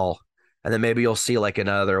ball, and then maybe you'll see like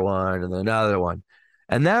another one and another one,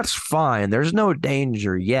 and that's fine. There's no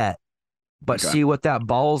danger yet. But see what that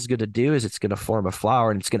ball's going to do is it's going to form a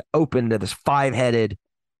flower, and it's going to open to this 5-headed,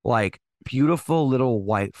 like beautiful little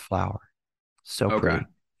white flower. So pretty.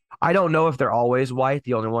 I don't know if they're always white.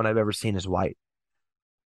 The only one I've ever seen is white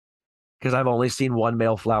because I've only seen one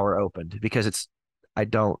male flower opened because I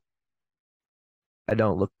don't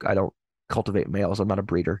cultivate males. I'm not a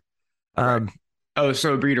breeder. Right. Oh,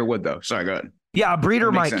 so a breeder would though. Sorry, go ahead. Yeah, a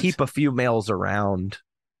breeder might keep a few males around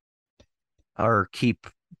or keep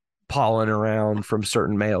pollen around from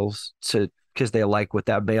certain males because they like what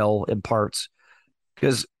that male imparts.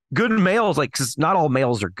 Because good males, like, because not all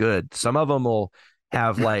males are good. Some of them will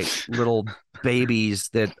have like little babies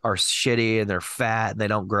that are shitty and they're fat and they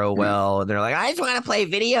don't grow well, and they're like, I just want to play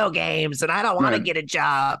video games and I don't want to get a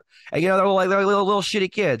job. And they're little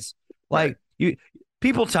shitty kids. Like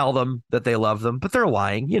people tell them that they love them, but they're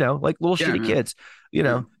lying. Like little shitty kids.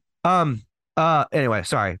 Anyway,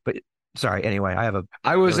 sorry. Anyway,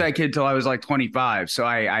 I was that kid till I was like 25, so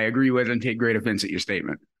I agree with and take great offense at your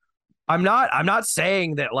statement. I'm not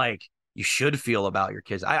saying that like you should feel about your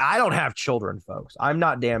kids. I don't have children, folks. I'm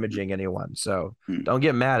not damaging anyone, so don't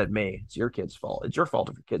get mad at me. It's your kid's fault. It's your fault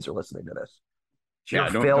if your kids are listening to this. It's your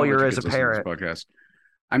failure as a parent. Podcast.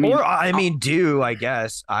 I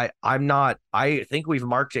guess. I'm not. I think we've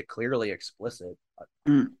marked it clearly explicit.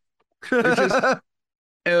 Maybe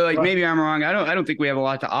I'm wrong. I don't think we have a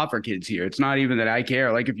lot to offer kids here. It's not even that I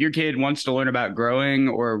care. Like if your kid wants to learn about growing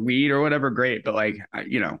or weed or whatever, great. But like, I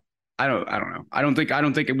don't know. I don't think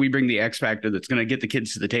we bring the X factor that's going to get the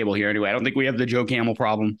kids to the table here anyway. I don't think we have the Joe Camel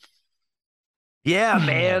problem. Yeah,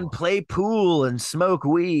 man. Play pool and smoke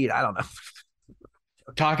weed. I don't know.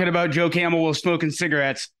 Talking about Joe Camel while smoking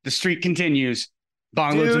cigarettes. The streak continues.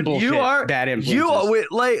 Bongos and bullshit. Bad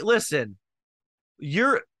influences. Listen.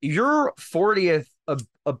 Your 40th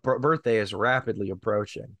birthday is rapidly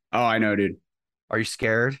approaching. Oh, I know, dude. Are you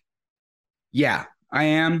scared? Yeah, I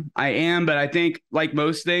am. But I think like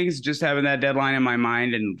most things, just having that deadline in my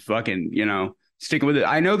mind and fucking, sticking with it.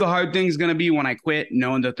 I know the hard thing is going to be when I quit,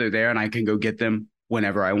 knowing that they're there and I can go get them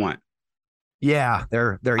whenever I want. Yeah,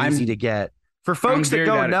 they're easy to get. For folks that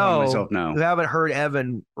don't know, who haven't heard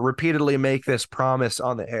Evan repeatedly make this promise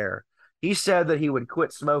on the air, he said that he would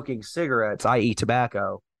quit smoking cigarettes, i.e.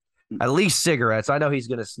 tobacco, at least cigarettes. I know he's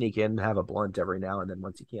going to sneak in and have a blunt every now and then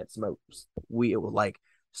once he can't smoke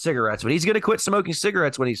cigarettes, but he's going to quit smoking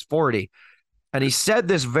cigarettes when he's 40. And he said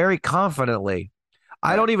this very confidently.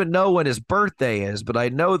 I don't even know when his birthday is, but I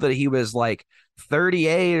know that he was like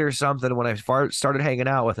 38 or something when I started hanging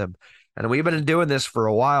out with him. And we've been doing this for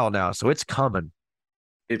a while now, so it's coming.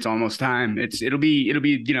 It's almost time. It'll be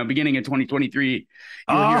beginning of 2023.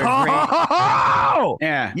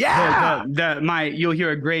 You'll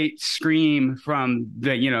hear a great scream from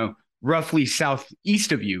the roughly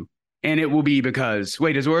southeast of you, and it will be because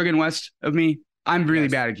is Oregon west of me? I'm really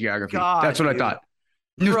bad at geography. That's what I thought.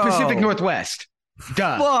 Pacific Northwest.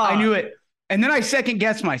 Duh. Fuck. I knew it, and then I second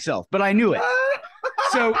guessed myself, but I knew it.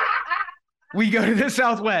 So we go to the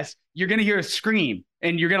southwest. You're gonna hear a scream.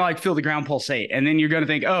 And you're going to feel the ground pulsate. And then you're going to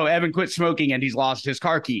think, oh, Evan quit smoking and he's lost his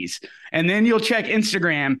car keys. And then you'll check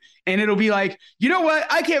Instagram and it'll be like, you know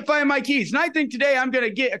what? I can't find my keys. And I think today I'm going to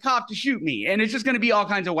get a cop to shoot me. And it's just going to be all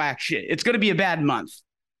kinds of whack shit. It's going to be a bad month.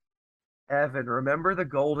 Evan, remember the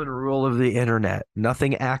golden rule of the internet.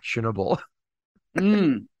 Nothing actionable.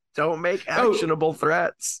 Don't make actionable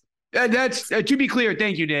threats. That's to be clear.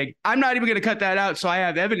 Thank you, Dig. I'm not even going to cut that out. So I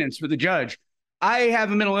have evidence for the judge. I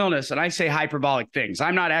have a mental illness and I say hyperbolic things.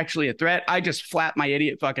 I'm not actually a threat. I just flap my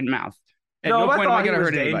idiot fucking mouth. At no point am I going to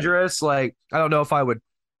hurt anybody. Dangerous. Like, I don't know if I would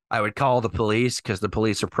call the police because the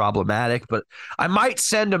police are problematic, but I might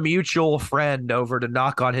send a mutual friend over to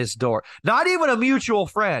knock on his door. Not even a mutual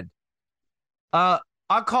friend.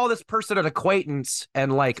 I'll call this person an acquaintance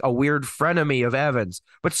and like a weird frenemy of Evan's,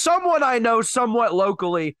 but someone I know somewhat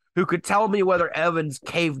locally who could tell me whether Evans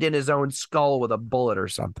caved in his own skull with a bullet or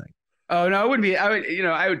something. Oh no, it wouldn't be.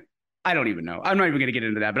 I don't even know. I'm not even going to get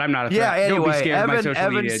into that. But I'm not a threat. Yeah. Anyway, don't be scared of my social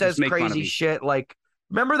Evan media. says crazy shit. Like,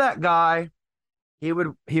 remember that guy? He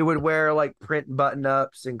would wear like print button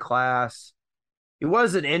ups in class. He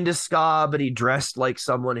wasn't into ska, but he dressed like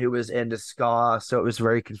someone who was into ska, so it was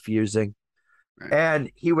very confusing. Right.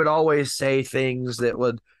 And he would always say things that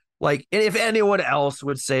would, like, if anyone else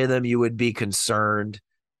would say them, you would be concerned.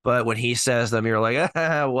 But when he says them, you're like,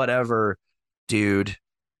 whatever, dude,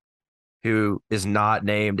 who is not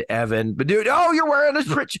named Evan. But dude, oh, you're wearing this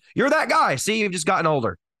rich. You're that guy. See, you've just gotten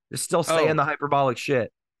older. You're still saying the hyperbolic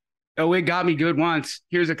shit. Oh, it got me good once.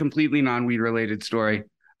 Here's a completely non-weed related story.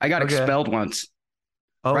 I got expelled once.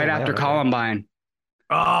 Right after Columbine.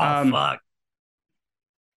 Oh, fuck.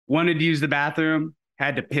 Wanted to use the bathroom,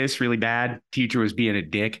 had to piss really bad. Teacher was being a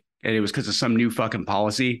dick, and it was because of some new fucking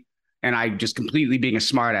policy. And I just completely being a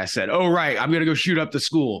smartass said, oh, right, I'm going to go shoot up the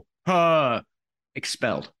school.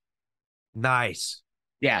 Expelled. Nice.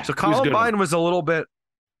 Yeah. So Columbine was a little bit,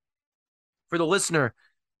 for the listener,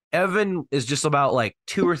 Evan is just about like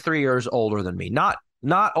 2 or 3 years older than me. Not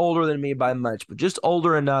older than me by much, but just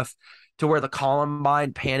older enough to where the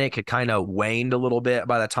Columbine panic had kind of waned a little bit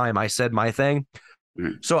by the time I said my thing.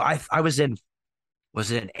 So I was it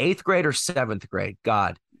 8th grade or 7th grade?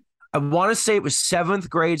 God, I want to say it was 7th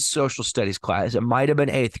grade social studies class. It might have been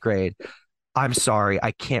 8th grade. I'm sorry.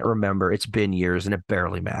 I can't remember. It's been years and it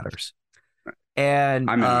barely matters. And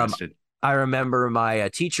I remember my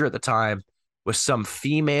teacher at the time was some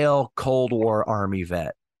female Cold War Army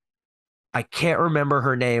vet. I can't remember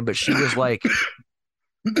her name, but she was like,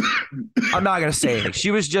 I'm not going to say anything.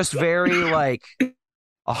 She was just very like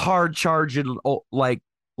a hard charging like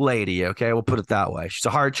lady. Okay. We'll put it that way. She's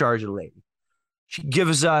a hard charging lady. She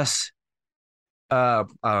gives us a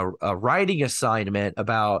writing assignment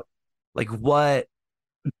about what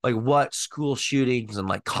school shootings and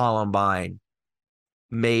like Columbine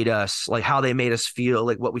made us, like how they made us feel,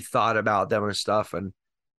 like what we thought about them and stuff. And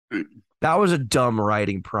that was a dumb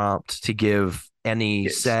writing prompt to give any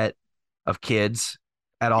set of kids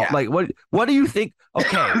at all. Yeah. Like, what do you think?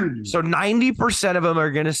 Okay, so 90% of them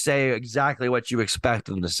are going to say exactly what you expect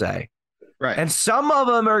them to say. Right. And some of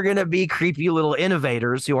them are going to be creepy little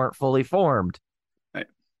innovators who aren't fully formed. Right.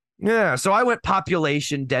 Yeah, so I went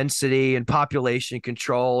population density and population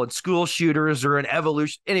control, and school shooters are an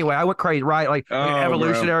evolution. Anyway, I went crazy, right? Like an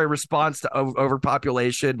evolutionary response to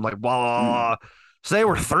overpopulation, like blah. So they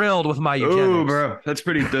were thrilled with my eugenics. Oh, bro, that's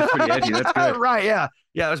pretty edgy. That's good. Right? Yeah,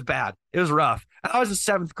 it was bad. It was rough. I was in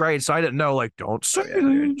 7th grade, so I didn't know. Like, don't say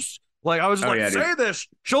this. Like, I was say this.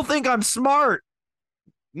 She'll think I'm smart.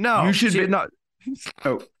 No, you should not.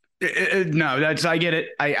 No, that's I get it.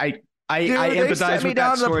 I empathize with that story so much. They sent me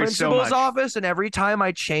down to the principal's office, and every time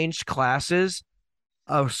I changed classes,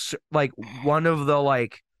 like one of the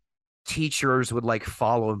like teachers would like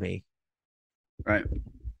follow me. Right.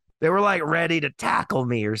 They were like ready to tackle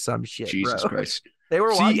me or some shit. Jesus bro. Christ. They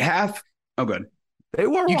were good. They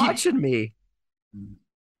were watching me.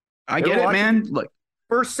 I get it, man. Look,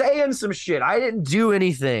 for saying some shit. I didn't do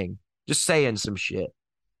anything. Just saying some shit.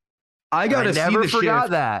 I never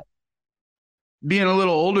forgot that. Being a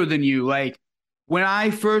little older than you, like when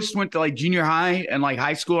I first went to like junior high and like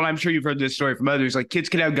high school, and I'm sure you've heard this story from others, like kids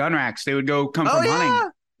could have gun racks. They would come from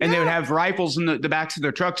hunting, and they would have rifles in the backs of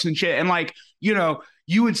their trucks and shit. And like,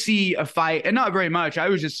 you would see a fight, and not very much. I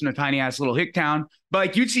was just in a tiny ass little hick town, but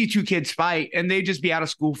like you'd see 2 kids fight, and they'd just be out of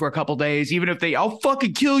school for a couple days. Even if I'll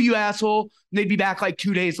fucking kill you, asshole. And they'd be back like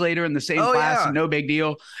 2 days later in the same class, and no big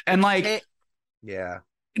deal. And like,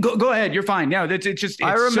 go ahead, you're fine. Yeah,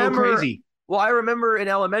 it's so crazy. Well, I remember in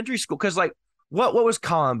elementary school, because like, what was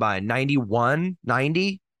Columbine? 91,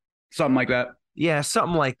 90, something like that. Yeah,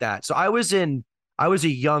 something like that. So I was a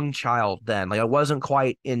young child then. Like I wasn't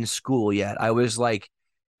quite in school yet. I was like,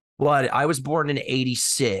 I was born in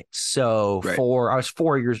 86. So I was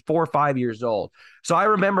 4 or 5 years old. So I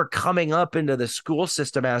remember coming up into the school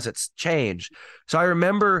system as it's changed. So I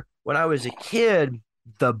remember when I was a kid,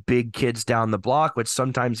 the big kids down the block would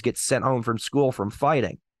sometimes get sent home from school from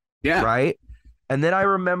fighting. Yeah. Right. And then I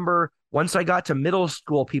remember once I got to middle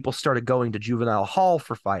school, people started going to juvenile hall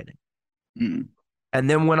for fighting. Mm. And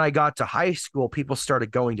then when I got to high school, people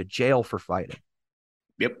started going to jail for fighting.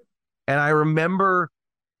 Yep. And I remember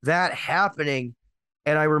that happening.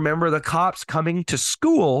 And I remember the cops coming to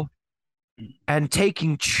school and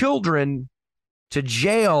taking children to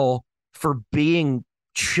jail for being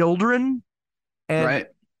children. And,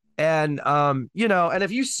 and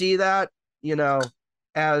if you see that,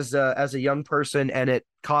 as a young person, and it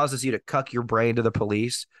causes you to cuck your brain to the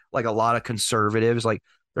police, like a lot of conservatives, like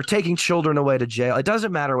they're taking children away to jail. It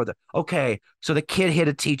doesn't matter whether, okay, so the kid hit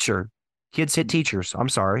a teacher. Kids hit teachers. I'm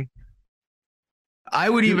sorry. I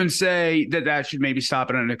would even say that should maybe stop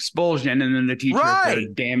at an expulsion, and then the teacher, if they're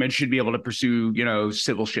damaged, should be able to pursue,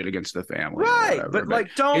 civil shit against the family. Right, but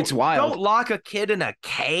like, don't lock a kid in a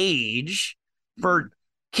cage.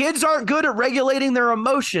 Kids aren't good at regulating their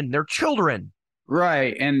emotion. They're children.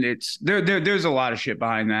 Right, and there's a lot of shit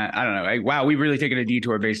behind that. I don't know. Wow, we've really taken a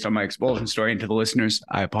detour based on my expulsion story. And to the listeners,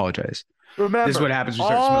 I apologize. Remember, this is what happens when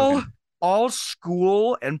you start smoking. All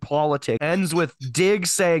school and politics ends with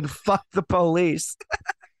Diggs saying "fuck the police."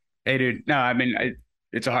 Hey, dude. No, I mean,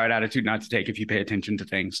 it's a hard attitude not to take if you pay attention to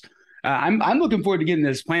things. I'm looking forward to getting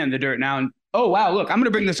this plant in the dirt now. And oh wow, look, I'm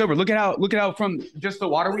gonna bring this over. Look at how from just the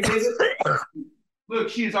water we gave it. Look,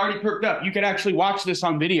 she is already perked up. You could actually watch this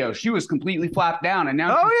on video. She was completely flapped down, and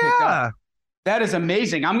now she's picked up. That is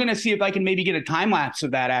amazing. I'm gonna see if I can maybe get a time lapse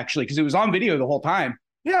of that actually, because it was on video the whole time.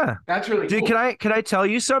 Yeah, that's really cool. Dude, can I tell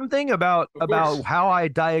you something about how I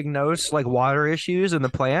diagnose like water issues in the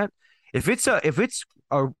plant? If it's a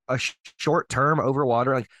short term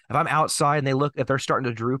overwater, like if I'm outside and if they're starting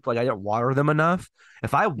to droop, like I didn't water them enough.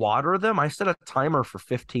 If I water them, I set a timer for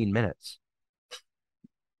 15 minutes.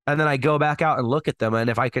 And then I go back out and look at them, and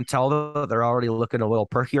if I can tell that they're already looking a little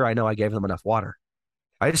perkier, I know I gave them enough water.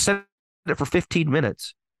 I just set it for 15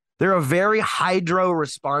 minutes. They're a very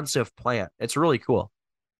hydro-responsive plant. It's really cool.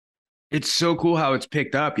 It's so cool how it's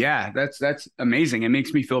picked up. Yeah, that's amazing. It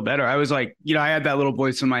makes me feel better. I was like, I had that little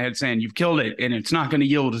voice in my head saying, "You've killed it, and it's not going to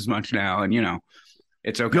yield as much now." And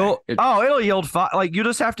it's okay. It'll yield like you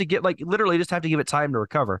just have to literally just have to give it time to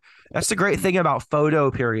recover. That's the great thing about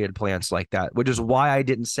photo period plants like that, which is why I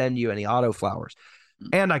didn't send you any autoflowers.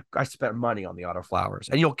 And I spent money on the autoflowers,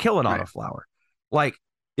 and you'll kill an autoflower. Like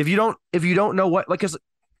if you don't know what, like, because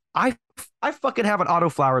I fucking have an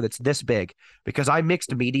autoflower that's this big because I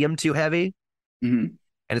mixed medium too heavy, and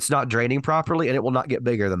it's not draining properly, and it will not get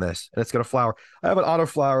bigger than this, and it's gonna flower. I have an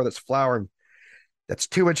autoflower that's flowering that's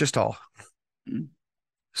 2 inches tall.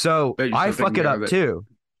 So I fuck it up too,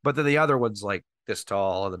 but then the other one's like this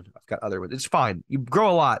tall, and then I've got other ones. It's fine. You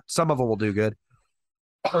grow a lot. Some of them will do good.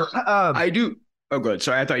 I do. Oh, good.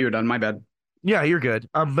 Sorry, I thought you were done. My bad. Yeah, you're good.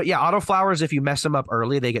 But yeah, autoflowers, if you mess them up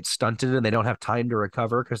early, they get stunted and they don't have time to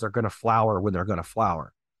recover because they're going to flower when they're going to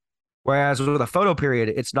flower. Whereas with a photo period,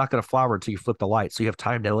 it's not going to flower until you flip the light, so you have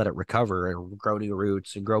time to let it recover and grow new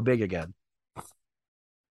roots and grow big again.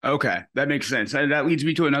 Okay, that makes sense. And that leads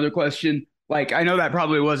me to another question. Like, I know that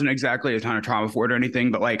probably wasn't exactly a ton of trauma for it or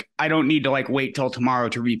anything, but like, I don't need to like wait till tomorrow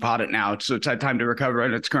to repot it now, so it's had time to recover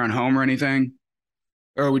in its current home or anything.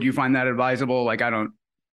 Or would you find that advisable? Like, I don't.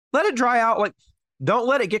 Let it dry out. Like, don't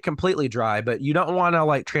let it get completely dry, but you don't want to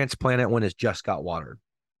like transplant it when it's just got watered.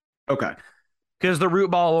 Okay. Because the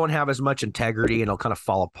root ball won't have as much integrity and it'll kind of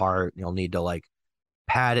fall apart. You'll need to like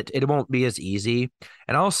pad it. It won't be as easy.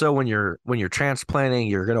 And also when you're transplanting,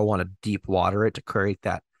 you're going to want to deep water it to create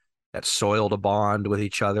that soil to bond with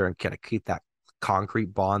each other and kind of keep that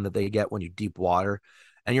concrete bond that they get when you deep water.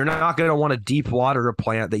 And you're not going to want to deep water a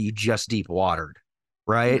plant that you just deep watered,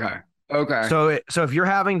 right? Okay. So if you're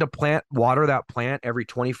having to water that plant every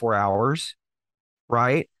 24 hours,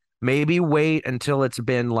 right? Maybe wait until it's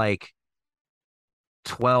been like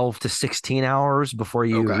 12 to 16 hours before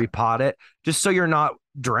you repot it, just so you're not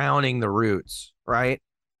drowning the roots, right?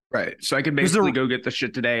 Right. So I could basically go get the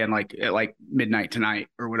shit today and like at like midnight tonight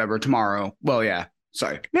or whatever tomorrow. Well, yeah.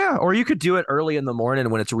 Sorry. Yeah. Or you could do it early in the morning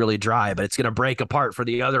when it's really dry, but it's going to break apart for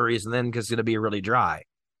the other reason then because it's going to be really dry.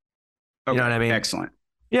 You know what I mean? Excellent.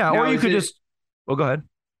 Yeah. Now, or you could well, go ahead.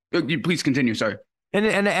 You please continue. Sorry. And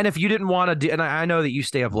if you didn't want to do, and I know that you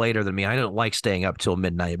stay up later than me, I don't like staying up till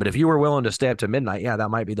midnight, but if you were willing to stay up to midnight, yeah, that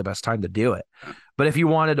might be the best time to do it. But if you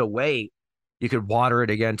wanted to wait, you could water it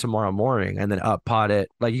again tomorrow morning and then up pot it.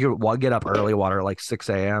 Like you could get up early, water like 6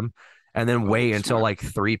 a.m. and then wait until like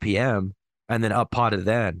 3 p.m. and then up pot it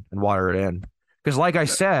then and water it in. Because like I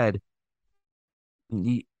said,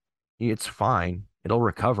 it's fine. It'll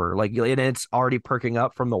recover. Like, and it's already perking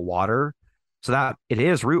up from the water. So that it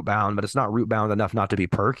is root bound, but it's not root bound enough not to be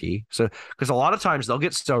perky. So, because a lot of times they'll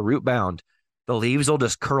get so root bound, the leaves will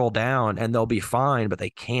just curl down and they'll be fine, but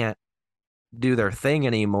they can't do their thing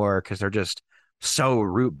anymore because they're just so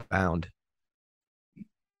root bound.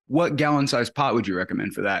 What gallon size pot would you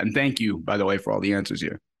recommend for that? And thank you, by the way, for all the answers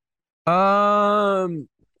here. I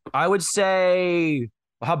would say,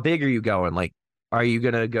 how big are you going? Like, are you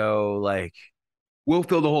gonna go like? We'll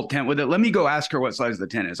fill the whole tent with it. Let me go ask her what size the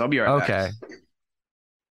tent is. I'll be right back. Okay.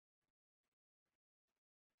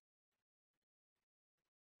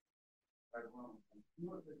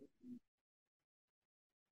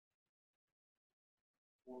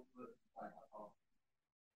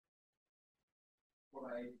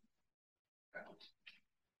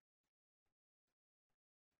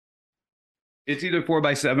 It's either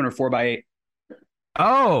 4x7 or 4x8.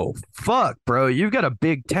 Oh, fuck, bro. You've got a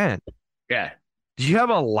big tent. Yeah. Do you have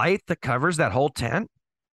a light that covers that whole tent?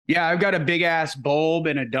 Yeah, I've got a big ass bulb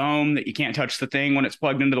and a dome that you can't touch the thing when it's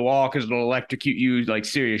plugged into the wall because it'll electrocute you like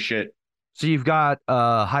serious shit. So you've got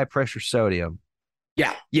high pressure sodium.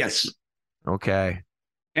 Yeah. Yes. Okay.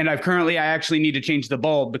 And I actually need to change the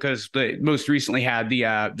bulb because the most recently had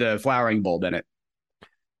the flowering bulb in it.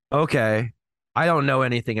 Okay. I don't know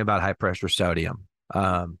anything about high pressure sodium.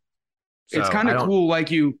 It's kind of cool. Like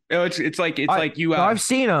it's like you. No, I've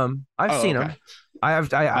seen them. I've seen them.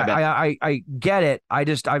 I get it.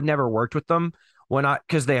 I've never worked with them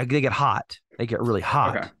because they get hot. They get really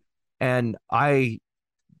hot. Okay. And I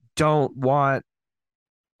don't want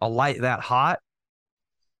a light that hot.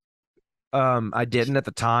 I didn't at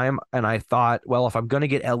the time. And I thought, well, if I'm going to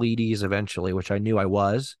get LEDs eventually, which I knew I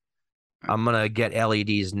was, I'm going to get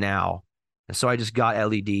LEDs now. And so I just got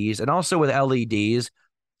LEDs. And also with LEDs,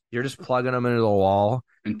 you're just plugging them into the wall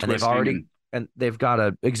and they've got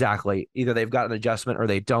either they've got an adjustment or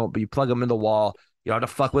they don't, but you plug them in the wall. You don't have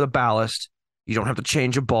to fuck with a ballast. You don't have to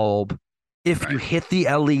change a bulb. If you hit the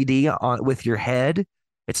LED with your head,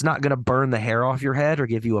 it's not going to burn the hair off your head or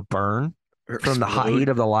give you a burn from the hot heat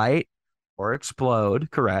of the light or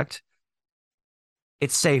explode. Correct.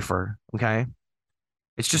 It's safer. Okay.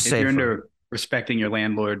 It's just safer. If you're into respecting your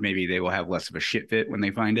landlord, maybe they will have less of a shit fit when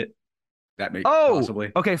they find it. That may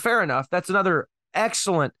possibly. Okay, fair enough. That's another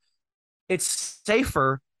excellent. It's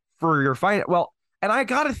safer for your fine. Well, and I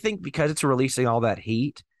got to think because it's releasing all that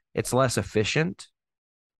heat, it's less efficient.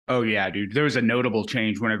 Oh yeah, dude. There was a notable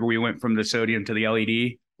change whenever we went from the sodium to the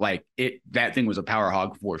LED. Like that thing was a power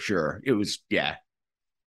hog for sure. It was, yeah.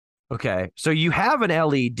 Okay, so you have an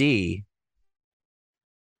LED.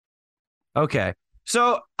 Okay,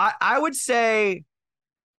 so I would say,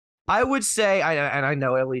 I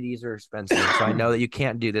know LEDs are expensive, so I know that you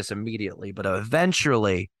can't do this immediately, but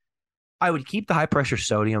eventually, I would keep the high pressure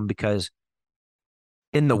sodium because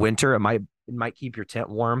in the winter it might keep your tent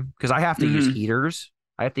warm because I have to use heaters.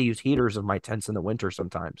 I have to use heaters of my tents in the winter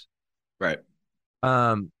sometimes. Right.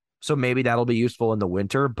 So maybe that'll be useful in the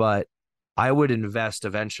winter, but I would invest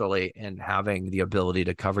eventually in having the ability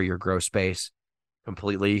to cover your grow space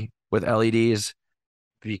completely with LEDs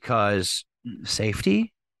because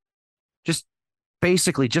safety, just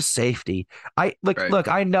basically just safety. Look,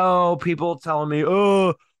 I know people telling me,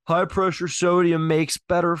 oh, high pressure sodium makes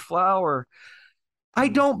better flour. I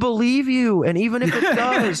don't believe you. And even if it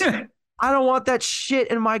does, I don't want that shit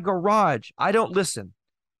in my garage. I don't listen.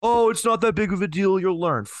 Oh, it's not that big of a deal. You'll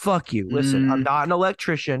learn. Fuck you. Listen, I'm not an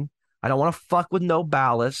electrician. I don't want to fuck with no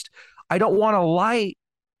ballast. I don't want a light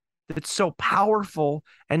that's so powerful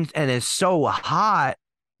and is so hot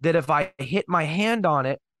that if I hit my hand on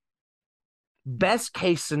it, best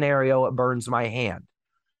case scenario, it burns my hand.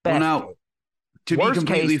 Well, now, to be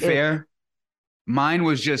completely fair, mine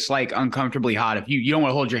was just like uncomfortably hot. If you don't want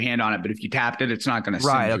to hold your hand on it, but if you tapped it, it's not going to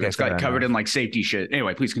sink you. It's got covered in like safety shit.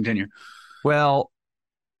 Anyway, please continue. Well,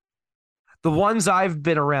 the ones I've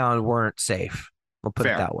been around weren't safe. We'll put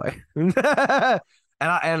it that way.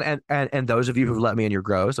 and those of you who've let me in your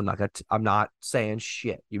grows, I'm not saying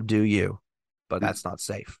shit. You do you, but that's not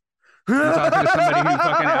safe. I'm talking to somebody who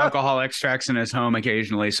fucking alcohol extracts in his home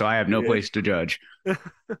occasionally, so I have no place to judge.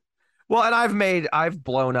 Well, and I've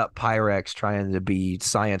blown up Pyrex trying to be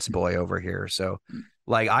science boy over here. So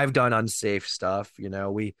like I've done unsafe stuff, you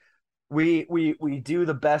know, we do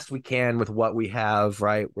the best we can with what we have,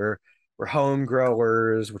 right? We're home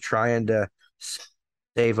growers. We're trying to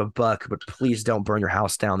save a buck, but please don't burn your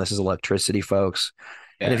house down. This is electricity, folks.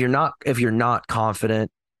 Yeah. And if you're not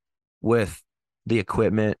confident with the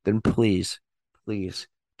equipment, then please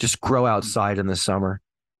just grow outside in the summer.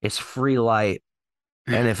 It's free light.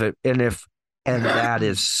 And that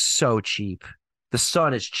is so cheap. The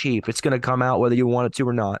sun is cheap. It's going to come out whether you want it to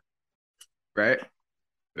or not. Right.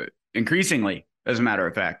 Increasingly, as a matter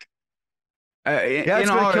of fact. It's going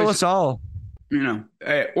to kill us all. You know,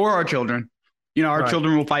 or our children. You know, our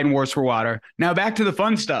children will fight in wars for water. Now back to the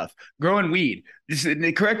fun stuff. Growing weed.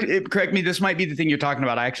 Correct me. This might be the thing you're talking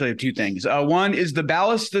about. I actually have two things. One is the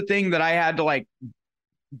ballast, the thing that I had to like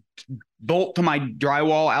bolt to my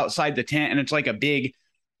drywall outside the tent, and it's like a big,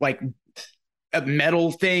 like a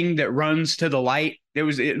metal thing that runs to the light.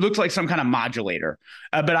 It looks like some kind of modulator.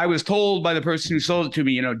 But I was told by the person who sold it to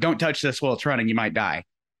me, you know, don't touch this while it's running. You might die.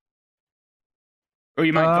 Or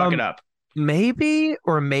you might fuck it up. Maybe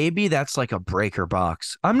that's like a breaker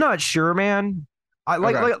box. I'm not sure, man.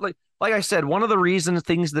 like I said, one of the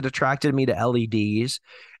things that attracted me to LEDs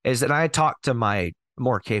is that I talked to my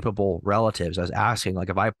more capable relatives. I was asking, like,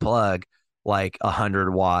 if I plug like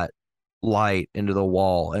 100-watt light into the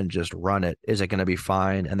wall and just run it, is it going to be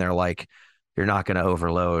fine? And they're like, you're not going to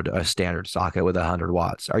overload a standard socket with 100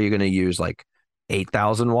 watts. Are you going to use like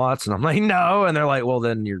 8,000 watts? And I'm like, no. And they're like, well,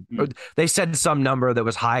 then they said some number that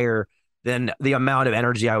was higher than the amount of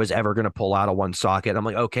energy I was ever going to pull out of one socket. I'm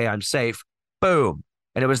like, okay, I'm safe. Boom.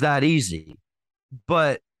 And it was that easy.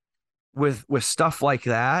 But with stuff like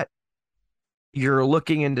that, you're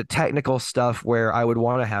looking into technical stuff where I would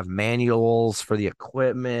want to have manuals for the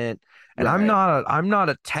equipment. And right. I'm not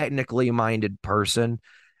a technically minded person,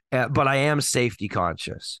 but I am safety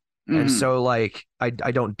conscious. And so like I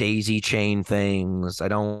don't daisy chain things. I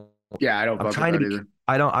don't. Yeah, I don't. I'm trying to be.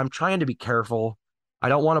 Either. I'm trying to be careful. I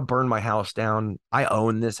don't want to burn my house down. I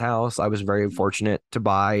own this house. I was very fortunate to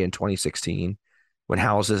buy in 2016 when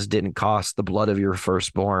houses didn't cost the blood of your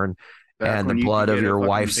firstborn and the blood of your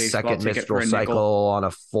wife's second menstrual cycle on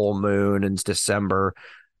a full moon in December,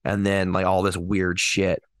 and then like all this weird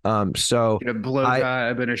shit. So a blow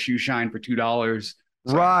job and a shoe shine for $2.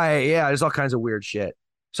 Right. Yeah. There's all kinds of weird shit.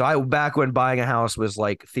 So back when buying a house was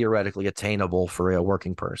like theoretically attainable for a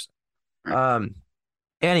working person. Right.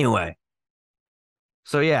 Anyway.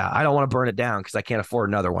 So yeah, I don't want to burn it down because I can't afford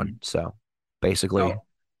another one. So basically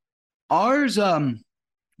ours,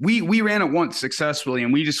 we ran it once successfully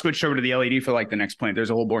and we just switched over to the LED for like the next plant. There's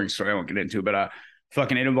a whole boring story I won't get into, but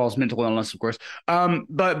fucking it involves mental illness, of course.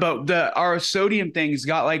 But our sodium thing's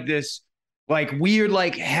got like this like weird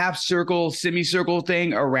like half circle, semicircle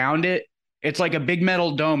thing around it. It's like a big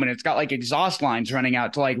metal dome and it's got like exhaust lines running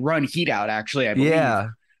out to like run heat out, actually, I believe. Yeah.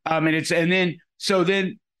 So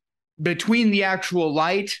then between the actual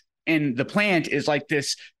light and the plant is like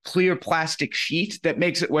this clear plastic sheet that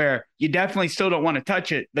makes it where you definitely still don't want to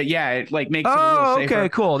touch it, but yeah, it like makes it a little safer. Okay,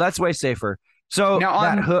 cool. That's way safer. So now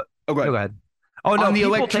that hood. Go ahead. Oh no,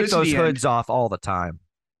 people take those hoods off all the time.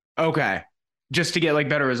 Okay, just to get like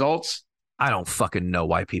better results. I don't fucking know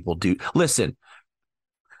why people do. Listen,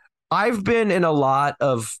 I've been in a lot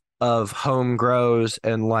of home grows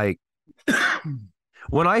and like.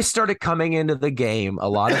 When I started coming into the game, a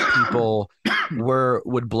lot of people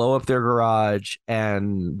would blow up their garage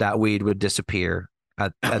and that weed would disappear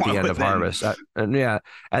at the end of harvest. And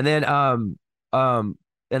then and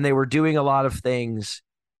they were doing a lot of things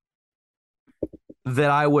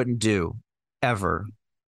that I wouldn't do ever.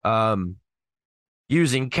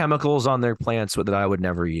 Using chemicals on their plants that I would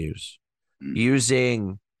never use.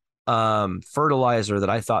 Using fertilizer that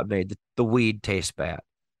I thought made the weed taste bad.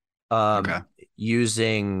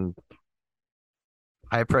 Using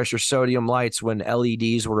high pressure sodium lights when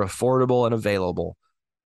LEDs were affordable and available,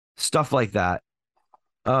 stuff like that.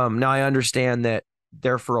 Now I understand that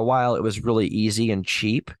there for a while it was really easy and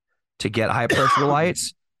cheap to get high pressure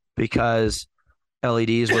lights because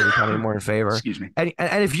LEDs were becoming more in favor. Excuse me. And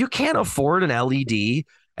if you can't afford an LED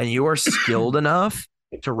and you are skilled enough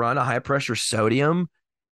to run a high pressure sodium,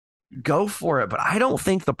 go for it. But I don't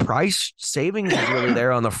think the price savings is really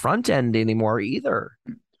there on the front end anymore either.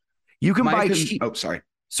 You can buy cheap. Oh,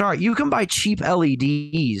 sorry. You can buy cheap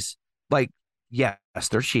LEDs. Like, yes,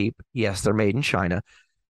 they're cheap. Yes, they're made in China,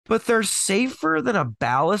 but they're safer than a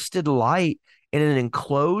ballasted light in an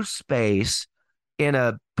enclosed space in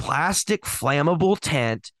a plastic flammable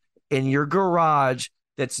tent in your garage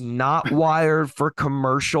that's not wired for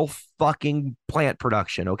commercial fucking plant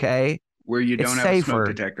production. Okay. Where you don't have a smoke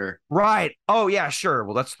detector. Right. Oh, yeah, sure.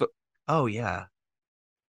 Well, oh, yeah.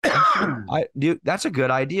 That's a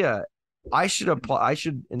good idea. I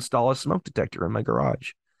should install a smoke detector in my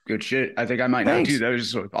garage. Good shit. I think I might now too. That was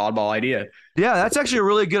just an oddball idea. Yeah, that's actually a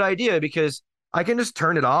really good idea because I can just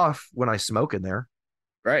turn it off when I smoke in there.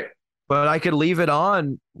 Right. But I could leave it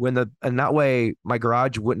on and that way my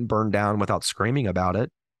garage wouldn't burn down without screaming about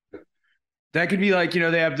it. That could be like,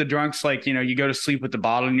 they have the drunks, like, you go to sleep with the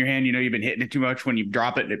bottle in your hand, you've been hitting it too much when you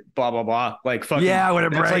drop it and it blah, blah, blah. Like fucking. Yeah, when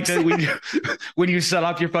it breaks. Like when you set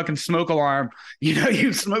off your fucking smoke alarm,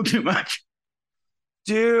 you smoke too much.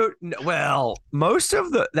 Dude, well,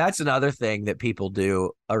 that's another thing that people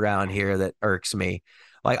do around here that irks me.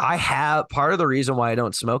 Like part of the reason why I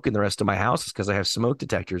don't smoke in the rest of my house is because I have smoke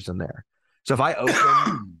detectors in there. So if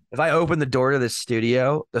I open the door to this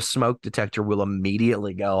studio, the smoke detector will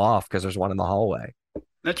immediately go off because there's one in the hallway.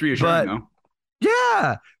 That's reassuring, though.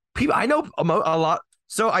 Yeah, I know a lot.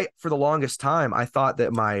 So for the longest time, I thought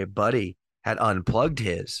that my buddy had unplugged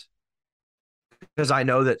his because I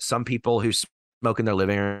know that some people who smoke in their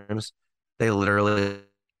living rooms, they literally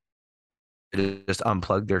just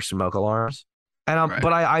unplug their smoke alarms. And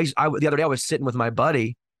but I the other day I was sitting with my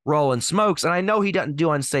buddy rolling smokes. And I know he doesn't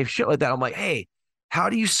do unsafe shit like that. I'm like, hey, how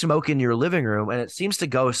do you smoke in your living room? And it seems to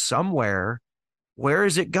go somewhere. Where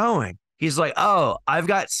is it going? He's like, oh, I've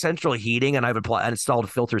got central heating and I've installed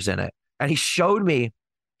filters in it. And he showed me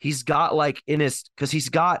he's got like in his, because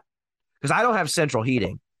I don't have central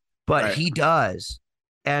heating, but he does.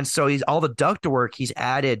 And so he's all the ductwork, he's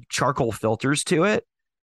added charcoal filters to it.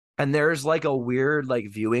 And there's like a weird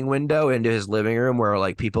like viewing window into his living room where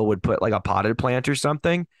like people would put like a potted plant or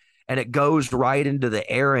something, and it goes right into the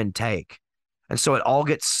air intake. And so it all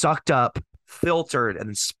gets sucked up, filtered,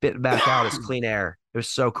 and spit back out as clean air. It was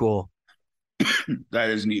so cool.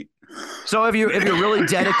 That is neat. So if you're really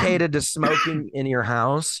dedicated to smoking in your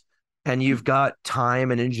house and you've got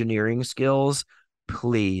time and engineering skills,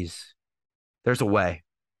 please, there's a way.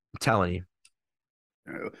 I'm telling you.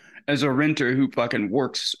 As a renter who fucking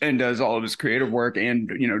works and does all of his creative work and,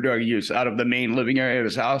 drug use out of the main living area of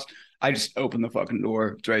his house, I just open the fucking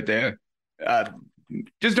door. It's right there.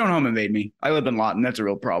 Just don't home invade me. I live in Lawton. That's a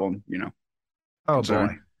real problem, Oh,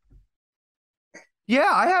 boy.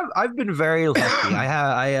 Yeah, I've been very lucky.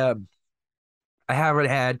 I haven't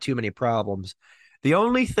had too many problems. The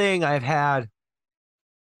only thing I've had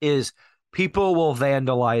is people will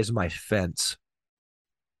vandalize my fence.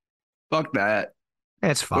 Fuck that.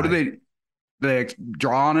 It's fine. What do they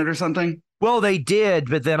draw on it or something? Well, they did,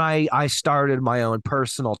 but then I started my own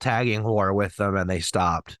personal tagging war with them and they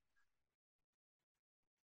stopped.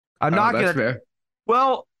 I'm not going to. Fair.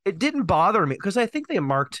 Well, it didn't bother me because I think they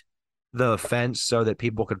marked the fence so that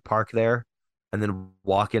people could park there and then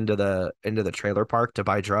walk into the trailer park to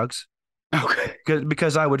buy drugs. Okay.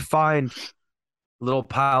 Because I would find little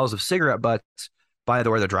piles of cigarette butts by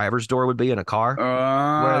where the driver's door would be in a car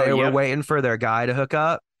where they were waiting for their guy to hook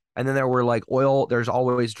up. And then there were like there's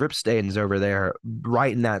always drip stains over there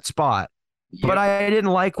right in that spot. Yep. But I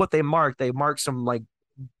didn't like what they marked. They marked some like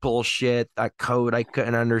bullshit, that code I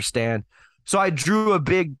couldn't understand. So I drew a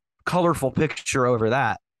big colorful picture over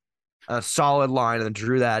that, a solid line, and then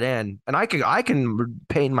drew that in. And I can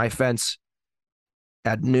paint my fence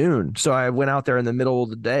at noon. So I went out there in the middle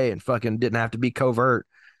of the day and fucking didn't have to be covert.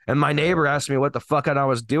 And my neighbor asked me what the fuck I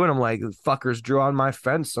was doing. I'm like, the fuckers drew on my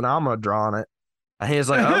fence, so now I'm gonna draw on it. And he's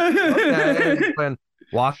like, oh, okay. And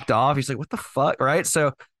walked off. He's like, what the fuck? Right.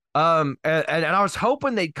 So and I was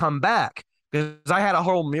hoping they'd come back because I had a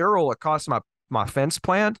whole mural across my fence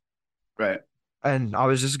planned. Right. And I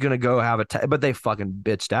was just gonna go have but they fucking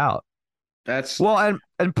bitched out. That's well,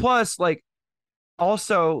 and plus, like,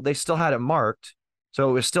 also they still had it marked, so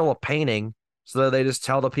it was still a painting. So they just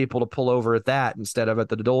tell the people to pull over at that instead of at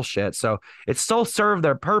the bullshit. So it still served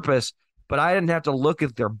their purpose, but I didn't have to look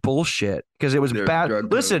at their bullshit because it was bad.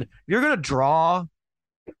 Listen, you're gonna draw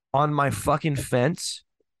on my fucking fence.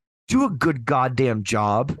 Do a good goddamn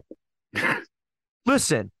job.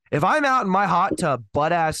 Listen, if I'm out in my hot tub,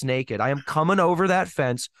 butt ass naked, I am coming over that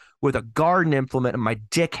fence with a garden implement and my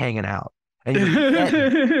dick hanging out. And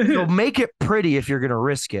you'll make it pretty if you're gonna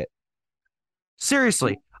risk it.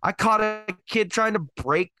 Seriously, I caught a kid trying to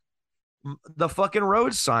break the fucking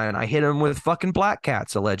road sign. I hit him with fucking black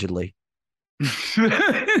cats, allegedly.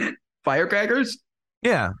 Firecrackers?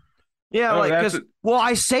 Yeah. Yeah,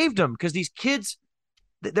 I saved them because these kids,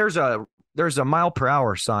 there's a mile per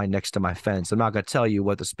hour sign next to my fence. I'm not going to tell you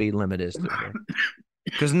what the speed limit is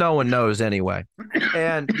because no one knows anyway.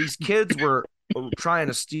 And these kids were trying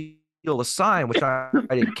to steal the sign, which I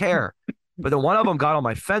didn't care. But then one of them got on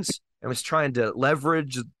my fence and was trying to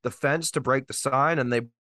leverage the fence to break the sign, and they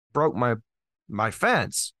broke my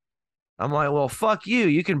fence. I'm like, well, fuck you.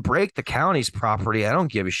 You can break the county's property. I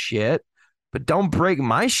don't give a shit, but don't break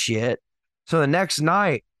my shit. So the next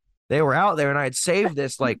night they were out there and I had saved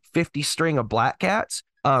this like 50 string of black cats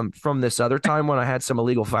from this other time when I had some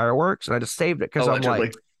illegal fireworks, and I just saved it because I'm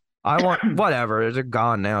like, I want whatever. They're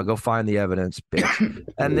gone now. Go find the evidence, bitch.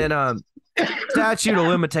 And then statute of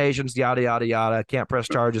limitations, yada yada yada. Can't press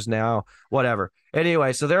charges now. Whatever.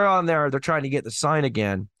 Anyway, so they're on there. They're trying to get the sign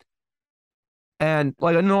again. And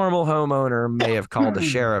like a normal homeowner may have called the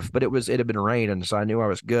sheriff, but it had been raining, so I knew I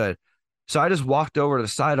was good. So I just walked over to the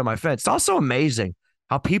side of my fence. It's also amazing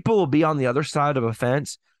how people will be on the other side of a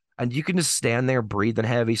fence and you can just stand there breathing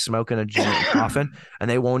heavy, smoking a joint and coughing, and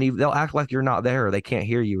they'll act like you're not there or they can't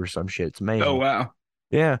hear you or some shit. It's amazing. Oh, wow.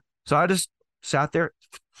 Yeah. So I just sat there,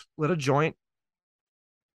 lit a joint,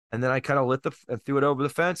 and then I kind of threw it over the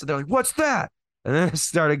fence, and they're like, what's that? And then it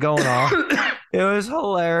started going off. It was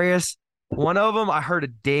hilarious. One of them, I heard a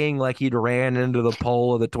ding like he'd ran into the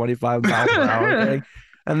pole of the 25 mile per hour thing,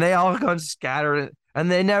 and they all gone scattered,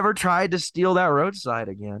 and they never tried to steal that roadside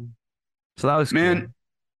again. So that was man. Cool.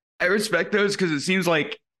 I respect those because it seems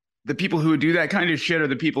like the people who would do that kind of shit are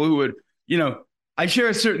the people who would, I share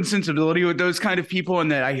a certain sensibility with those kind of people,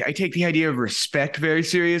 and that I take the idea of respect very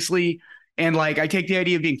seriously. And like, I take the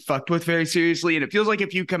idea of being fucked with very seriously. And it feels like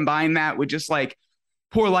if you combine that with just like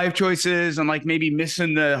poor life choices and like maybe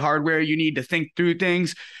missing the hardware you need to think through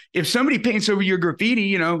things, if somebody paints over your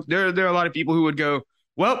graffiti, there are a lot of people who would go,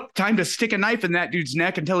 well, time to stick a knife in that dude's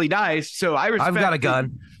neck until he dies. So I respect. I've got a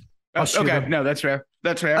gun. Okay, no, that's fair.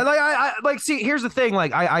 That's fair. I like. See, here's the thing.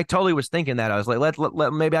 Like, I totally was thinking that. I was like,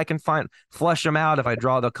 let maybe I can flush them out. If I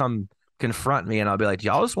draw, they'll come confront me, and I'll be like,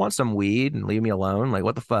 y'all just want some weed and leave me alone. Like,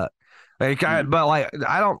 what the fuck? Like, but like,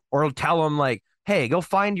 I don't, or tell them like, hey, go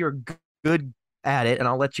find your good at it, and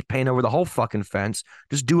I'll let you paint over the whole fucking fence.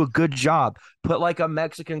 Just do a good job. Put like a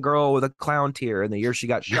Mexican girl with a clown tear in the year she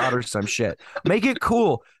got shot or some shit. Make it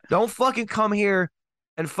cool. Don't fucking come here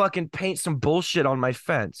and fucking paint some bullshit on my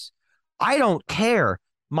fence. I don't care.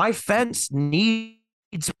 My fence needs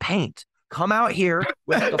paint. Come out here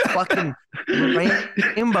with the fucking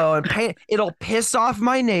rainbow and paint. It'll piss off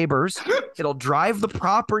my neighbors. It'll drive the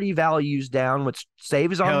property values down, which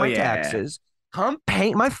saves on my taxes. Come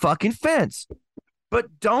paint my fucking fence.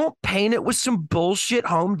 But don't paint it with some bullshit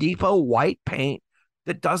Home Depot white paint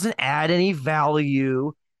that doesn't add any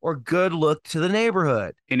value or good look to the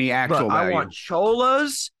neighborhood. Any actual value. I want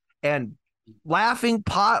cholas and laughing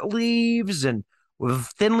pot leaves and with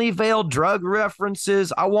thinly veiled drug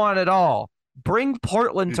references. I want it all. Bring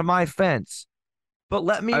Portland to my fence, but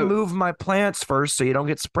let me move my plants first so you don't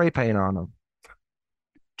get spray paint on them.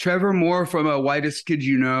 Trevor Moore from Whitest Kid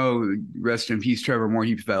You Know, rest in peace, Trevor Moore.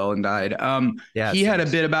 He fell and died. He had a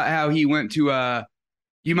bit about how he went to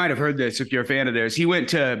you might have heard this if you're a fan of theirs. He went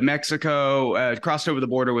to Mexico, crossed over the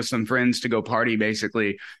border with some friends to go party,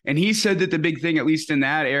 basically. And he said that the big thing, at least in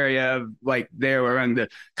that area, of like there around the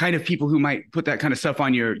kind of people who might put that kind of stuff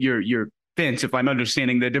on your fence, if I'm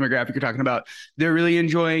understanding the demographic you're talking about, they're really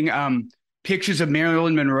enjoying pictures of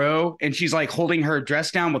Marilyn Monroe, and she's like holding her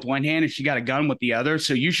dress down with one hand and she got a gun with the other.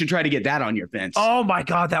 So you should try to get that on your fence. Oh my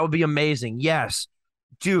God, that would be amazing. Yes,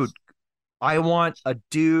 dude. I want a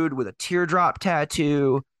dude with a teardrop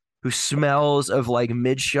tattoo who smells of like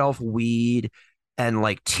mid-shelf weed and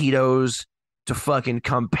like Tito's to fucking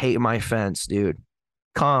come paint my fence, dude.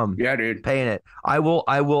 Come. Yeah, dude. Paint it. I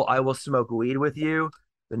will smoke weed with you.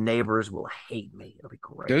 The neighbors will hate me. It'll be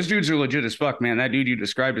great. Those dudes are legit as fuck, man. That dude you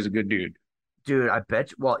described is a good dude. Dude, I bet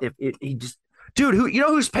you, well, if he just, dude,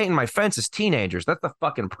 who's painting my fence is teenagers. That's the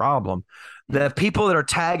fucking problem. The people that are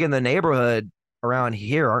tagging the neighborhood around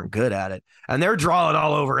here aren't good at it, and they're drawing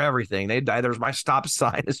all over everything. There's my stop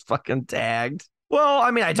sign is fucking tagged. Well, I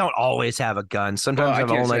mean, I don't always have a gun. Sometimes I've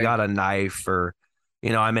only got a knife, or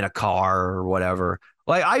I'm in a car or whatever.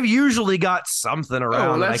 Like, I've usually got something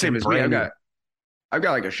around. That's same as me. I've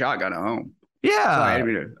got like a shotgun at home. Yeah.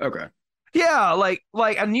 Okay. Yeah, like,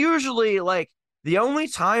 and usually like the only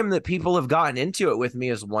time that people have gotten into it with me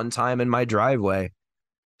is one time in my driveway.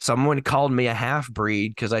 Someone called me a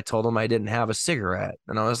half-breed because I told them I didn't have a cigarette.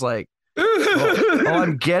 And I was like, well,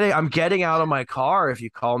 I'm getting out of my car if you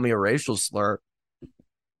call me a racial slur.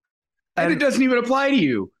 And it doesn't even apply to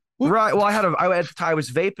you. Right. Well, I was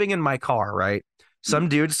vaping in my car, right? Some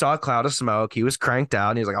dude saw a cloud of smoke. He was cranked out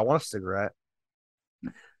and he was like, I want a cigarette.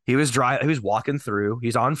 He was walking through.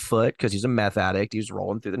 He's on foot because he's a meth addict. He's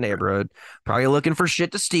rolling through the neighborhood, probably looking for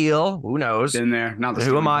shit to steal. Who knows? In there. Not the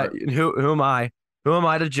who am I? Who am I? Who am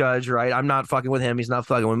I to judge, right? I'm not fucking with him. He's not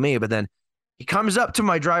fucking with me. But then he comes up to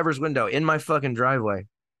my driver's window in my fucking driveway.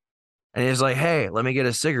 And he's like, hey, let me get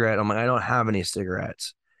a cigarette. I'm like, I don't have any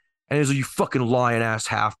cigarettes. And he's like, you fucking lying ass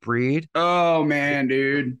half-breed. Oh, man,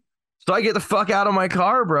 dude. So I get the fuck out of my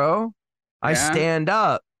car, bro. I stand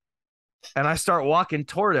up and I start walking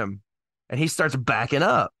toward him. And he starts backing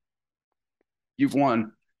up. You've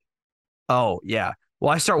won. Oh, yeah.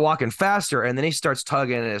 Well, I start walking faster and then he starts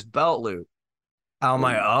tugging at his belt loop. I'm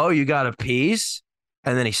like, oh, you got a piece?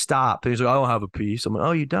 And then he stopped. He's like, I don't have a piece. I'm like,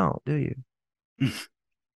 oh, you don't, do you?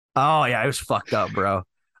 Oh, yeah, it was fucked up, bro.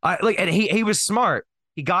 And he was smart.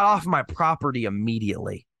 He got off my property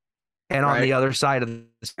immediately and on the other side of the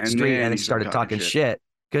street, and he started talking shit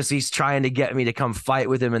because he's trying to get me to come fight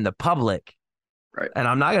with him in the public. Right. And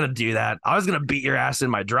I'm not going to do that. I was going to beat your ass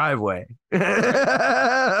in my driveway.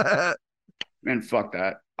 Man, fuck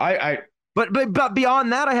that. But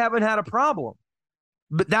beyond that, I haven't had a problem.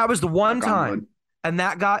 But that was the one time. And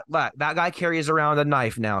that guy carries around a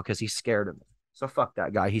knife now because he's scared of me. So fuck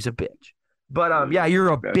that guy. He's a bitch. But yeah,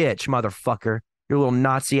 you're a bitch, motherfucker. You're a little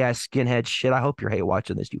Nazi ass skinhead shit. I hope you're hate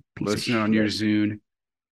watching this, you piece of shit. Listen on your Zune.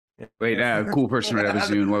 Wait, a cool person would have a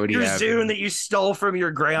Zune. What would he have? Your Zune that you stole from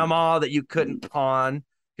your grandma that you couldn't pawn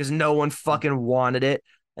because no one fucking wanted it.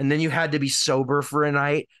 and then you had to be sober for a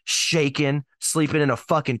night, shaking, sleeping in a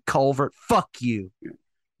fucking culvert. Fuck you.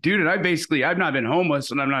 Dude, and I've not been homeless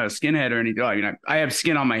and I'm not a skinhead or anything. I mean, I have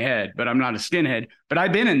skin on my head, but I'm not a skinhead. But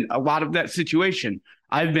I've been in a lot of that situation.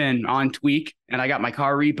 I've been on Tweak and I got my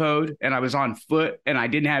car repoed and I was on foot and I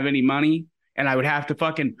didn't have any money and I would have to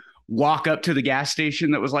fucking walk up to the gas station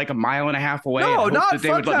that was like a mile and a half away. No, and not that they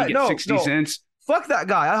would let me get 60 cents. Fuck that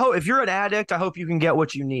guy. I hope if you're an addict, I hope you can get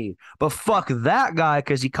what you need. But fuck that guy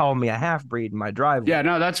because he called me a half breed in my driveway. Yeah,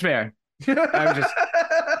 no, that's fair. I'm just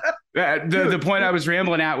the point I was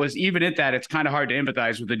rambling at was even at that, it's kind of hard to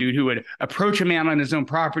empathize with a dude who would approach a man on his own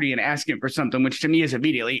property and ask him for something, which to me is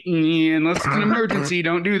immediately, unless it's an emergency,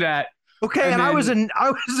 don't do that. Okay, and I was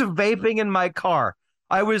vaping in my car.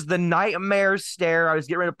 I was the nightmare stare. I was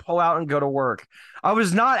getting ready to pull out and go to work. I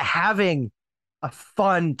was not having a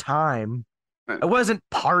fun time. I wasn't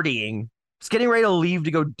partying. I was getting ready to leave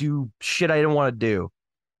to go do shit I didn't want to do.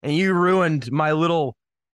 And you ruined my little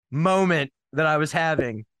moment that I was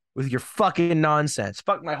having with your fucking nonsense.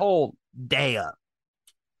 Fuck my whole day up.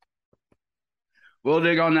 We'll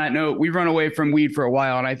dig on that note. We've run away from weed for a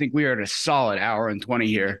while, and I think we are at a solid hour and 20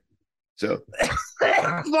 here. So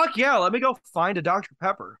fuck yeah, let me go find a Dr.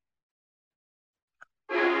 Pepper.